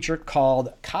 6 feature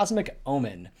called Cosmic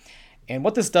Omen. And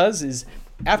what this does is,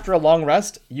 after a long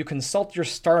rest, you consult your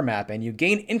star map and you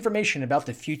gain information about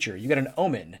the future. You get an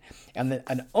omen, and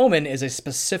an omen is a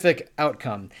specific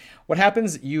outcome. What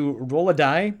happens, you roll a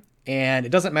die, and it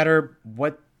doesn't matter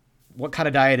what kind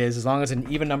of die it is, as long as it's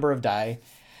an even number of die,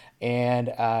 and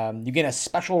you gain a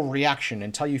special reaction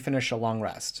until you finish a long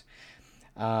rest.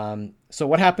 So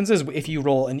what happens is, if you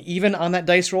roll an even on that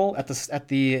dice roll at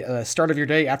the start of your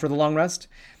day after the long rest,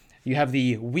 you have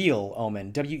the Wheel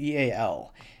Omen,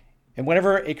 W-E-A-L. And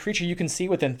whenever a creature you can see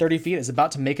within 30 feet is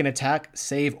about to make an attack,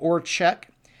 save, or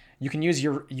check, you can use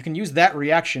that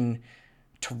reaction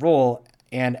to roll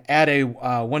and add a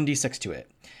 1d6 to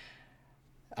it.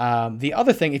 The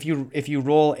other thing, if you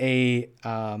roll an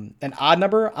odd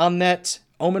number on that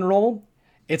omen roll,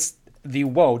 it's the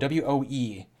Woe,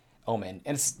 W-O-E omen.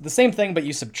 And it's the same thing, but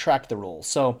you subtract the rolls.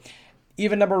 So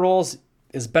even number rolls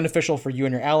is beneficial for you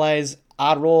and your allies.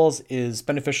 Odd rolls is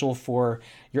beneficial for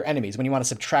your enemies when you want to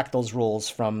subtract those rolls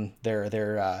from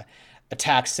their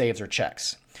attacks, saves, or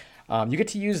checks. You get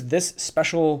to use this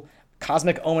special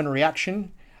Cosmic Omen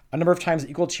reaction a number of times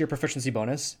equal to your proficiency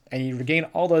bonus, and you regain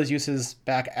all those uses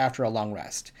back after a long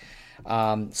rest.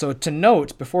 So to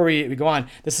note, before we go on,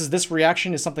 this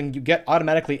reaction is something you get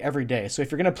automatically every day. So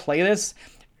if you're going to play this,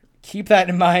 keep that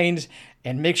in mind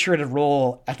and make sure to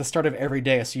roll at the start of every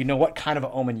day so you know what kind of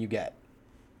omen you get.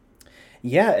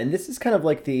 Yeah, and this is kind of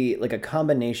like a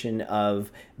combination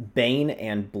of Bane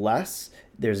and Bless.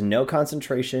 There's no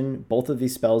concentration. Both of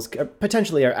these spells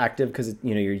potentially are active because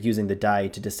you're using the die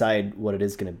to decide what it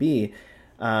is going to be,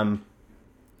 and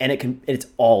it's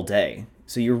all day.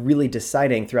 So you're really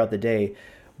deciding throughout the day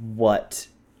what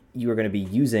you are going to be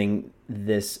using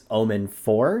this omen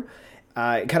for.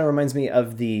 It kind of reminds me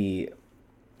of the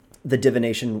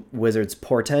Divination Wizard's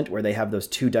Portent, where they have those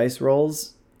 2 dice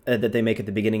rolls that they make at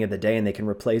the beginning of the day, and they can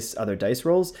replace other dice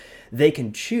rolls. They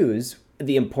can choose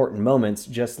the important moments,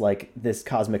 just like this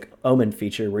Cosmic Omen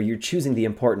feature, where you're choosing the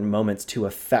important moments to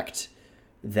affect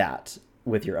that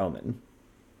with your omen.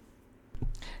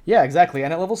 Yeah, exactly.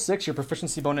 And at level 6, your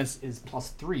proficiency bonus is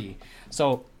 +3.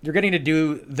 So you're getting to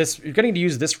do this. You're getting to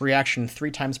use this reaction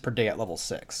 3 times per day at level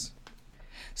 6.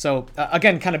 So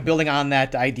again, kind of building on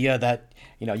that idea that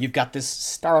you've got this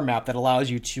star map that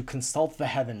allows you to consult the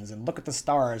heavens and look at the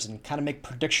stars and kind of make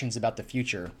predictions about the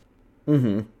future.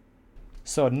 Mm-hmm.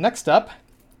 So next up,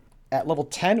 at level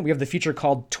 10, we have the feature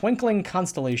called Twinkling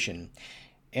Constellation.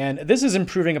 And this is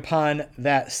improving upon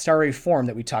that starry form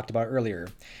that we talked about earlier.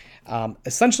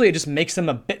 Essentially, it just makes them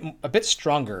a bit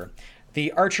stronger.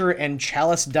 The Archer and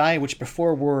Chalice die, which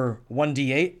before were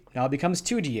 1d8, now becomes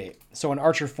 2d8. So in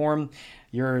Archer form,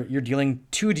 you're dealing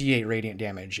 2d8 radiant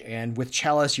damage, and with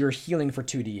Chalice, you're healing for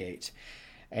 2d8.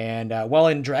 And while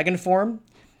in Dragon form,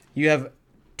 you have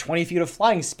 20 feet of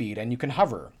flying speed, and you can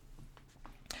hover.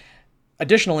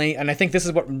 Additionally, and I think this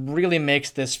is what really makes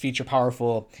this feature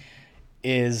powerful,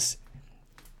 is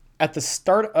at the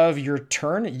start of your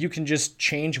turn, you can just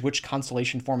change which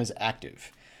constellation form is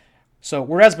active. So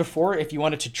whereas before, if you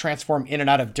wanted to transform in and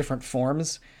out of different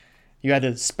forms, you had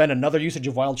to spend another usage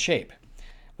of Wild Shape.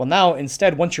 Well, now,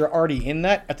 instead, once you're already in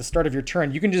that, at the start of your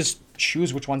turn, you can just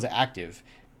choose which one's active.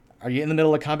 Are you in the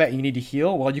middle of combat and you need to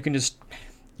heal? Well, you can just...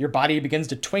 Your body begins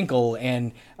to twinkle,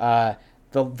 and the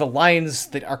lines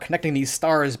that are connecting these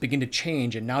stars begin to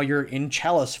change, and now you're in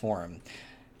Chalice form.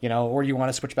 Or you want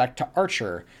to switch back to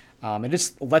Archer. It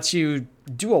just lets you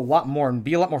do a lot more and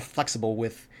be a lot more flexible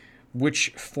with which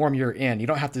form you're in. You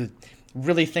don't have to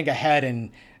really think ahead and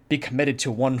be committed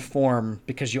to one form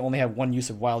because you only have one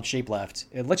use of Wild Shape left.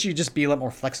 It lets you just be a lot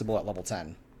more flexible at level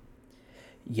 10.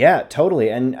 Yeah, totally.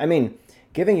 And I mean,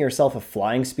 giving yourself a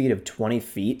flying speed of 20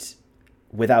 feet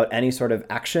without any sort of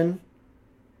action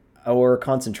or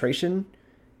concentration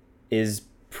is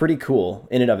pretty cool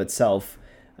in and of itself.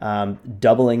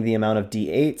 Doubling the amount of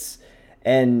D8s.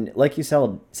 And like you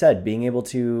said, being able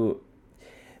to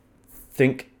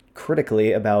think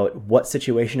critically about what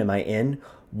situation am I in,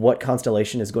 what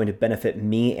constellation is going to benefit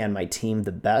me and my team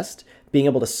the best, being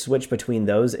able to switch between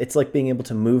those. It's like being able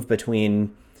to move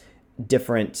between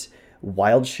different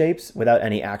wild shapes without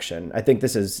any action. I think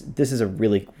this is a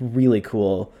really, really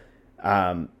cool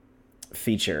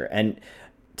feature. And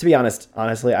to be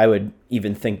honestly, I would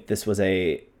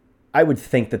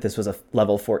think that this was a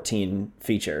level 14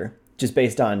 feature, just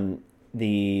based on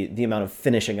the amount of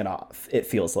finishing it off, it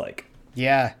feels like.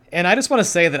 Yeah, and I just want to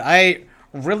say that I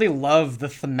really love the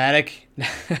thematic,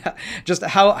 just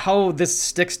how this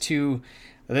sticks to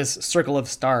this circle of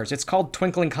stars. It's called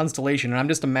Twinkling Constellation, and I'm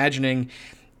just imagining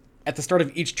at the start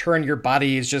of each turn, your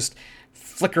body is just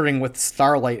flickering with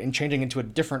starlight and changing into a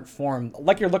different form,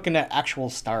 like you're looking at actual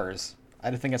stars. I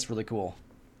just think that's really cool.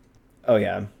 Oh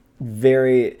yeah,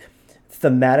 very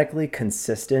thematically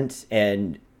consistent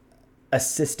and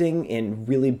assisting in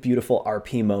really beautiful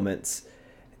RP moments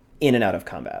in and out of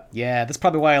combat. Yeah, that's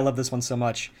probably why I love this one so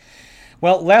much.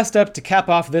 Well, last up to cap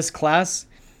off this class,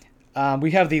 we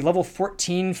have the level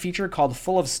 14 feature called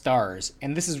Full of Stars.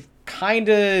 And this is kind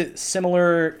of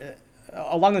similar,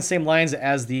 along the same lines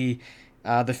as the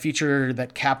feature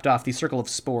that capped off the Circle of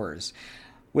Spores.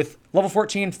 With level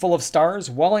 14 Full of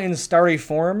Stars, while in starry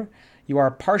form, you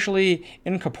are partially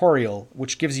incorporeal,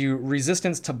 which gives you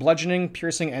resistance to bludgeoning,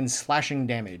 piercing, and slashing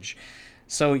damage.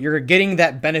 So you're getting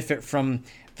that benefit from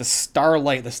the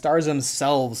starlight, the stars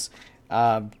themselves,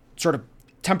 sort of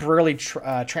temporarily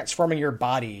transforming your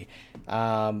body,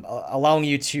 allowing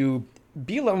you to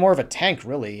be a little more of a tank,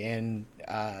 really, and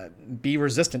be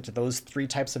resistant to those 3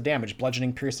 types of damage: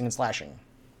 bludgeoning, piercing, and slashing.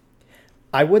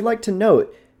 I would like to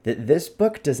note that this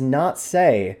book does not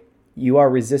say you are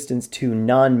resistant to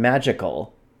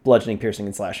non-magical bludgeoning, piercing,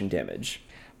 and slashing damage.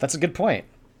 That's a good point.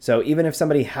 So even if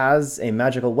somebody has a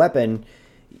magical weapon,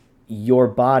 your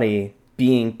body,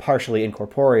 being partially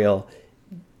incorporeal,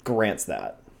 grants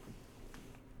that.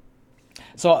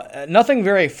 So nothing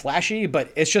very flashy,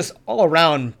 but it's just all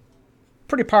around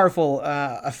pretty powerful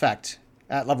effect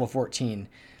at level 14.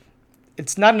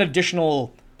 It's not an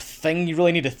additional thing you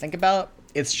really need to think about.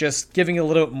 It's just giving you a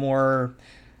little bit more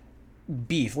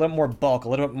beef, a little bit more bulk, a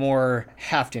little bit more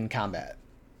heft in combat.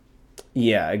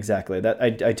 Yeah, exactly. That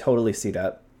I totally see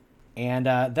that. And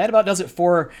that about does it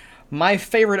for my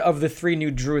favorite of the 3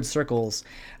 new Druid circles.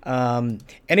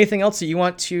 Anything else that you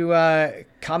want to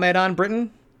comment on,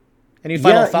 Britton? Any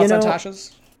final thoughts on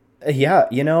Tasha's? Yeah,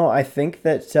 I think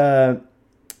that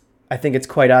I think it's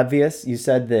quite obvious. You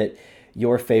said that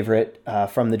your favorite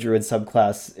from the Druid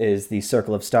subclass is the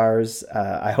Circle of Stars.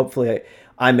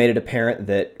 I made it apparent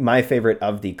that my favorite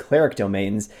of the Cleric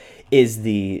domains is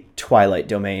the Twilight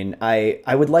domain.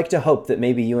 I would like to hope that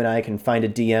maybe you and I can find a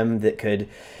DM that could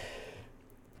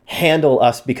handle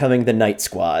us becoming the Night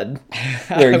Squad,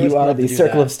 where you are the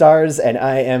Circle of Stars and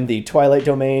I am the Twilight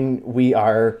domain. We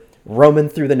are roaming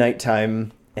through the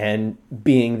nighttime and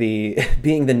being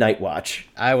the Night Watch.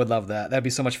 I would love that. That'd be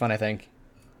so much fun, I think.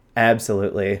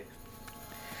 Absolutely.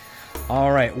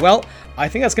 All right. Well, I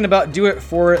think that's going to about do it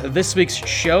for this week's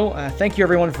show. Thank you,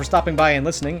 everyone, for stopping by and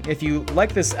listening. If you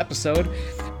like this episode,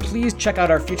 please check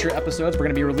out our future episodes. We're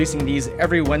going to be releasing these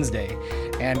every Wednesday.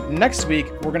 And next week,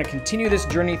 we're going to continue this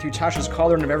journey through Tasha's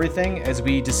Cauldron of Everything as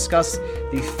we discuss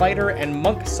the Fighter and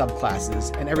Monk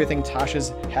subclasses and everything Tasha's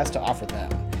has to offer them.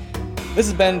 This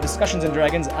has been Discussions and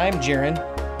Dragons. I'm Jaren.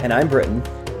 And I'm Britton.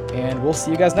 And we'll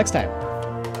see you guys next time.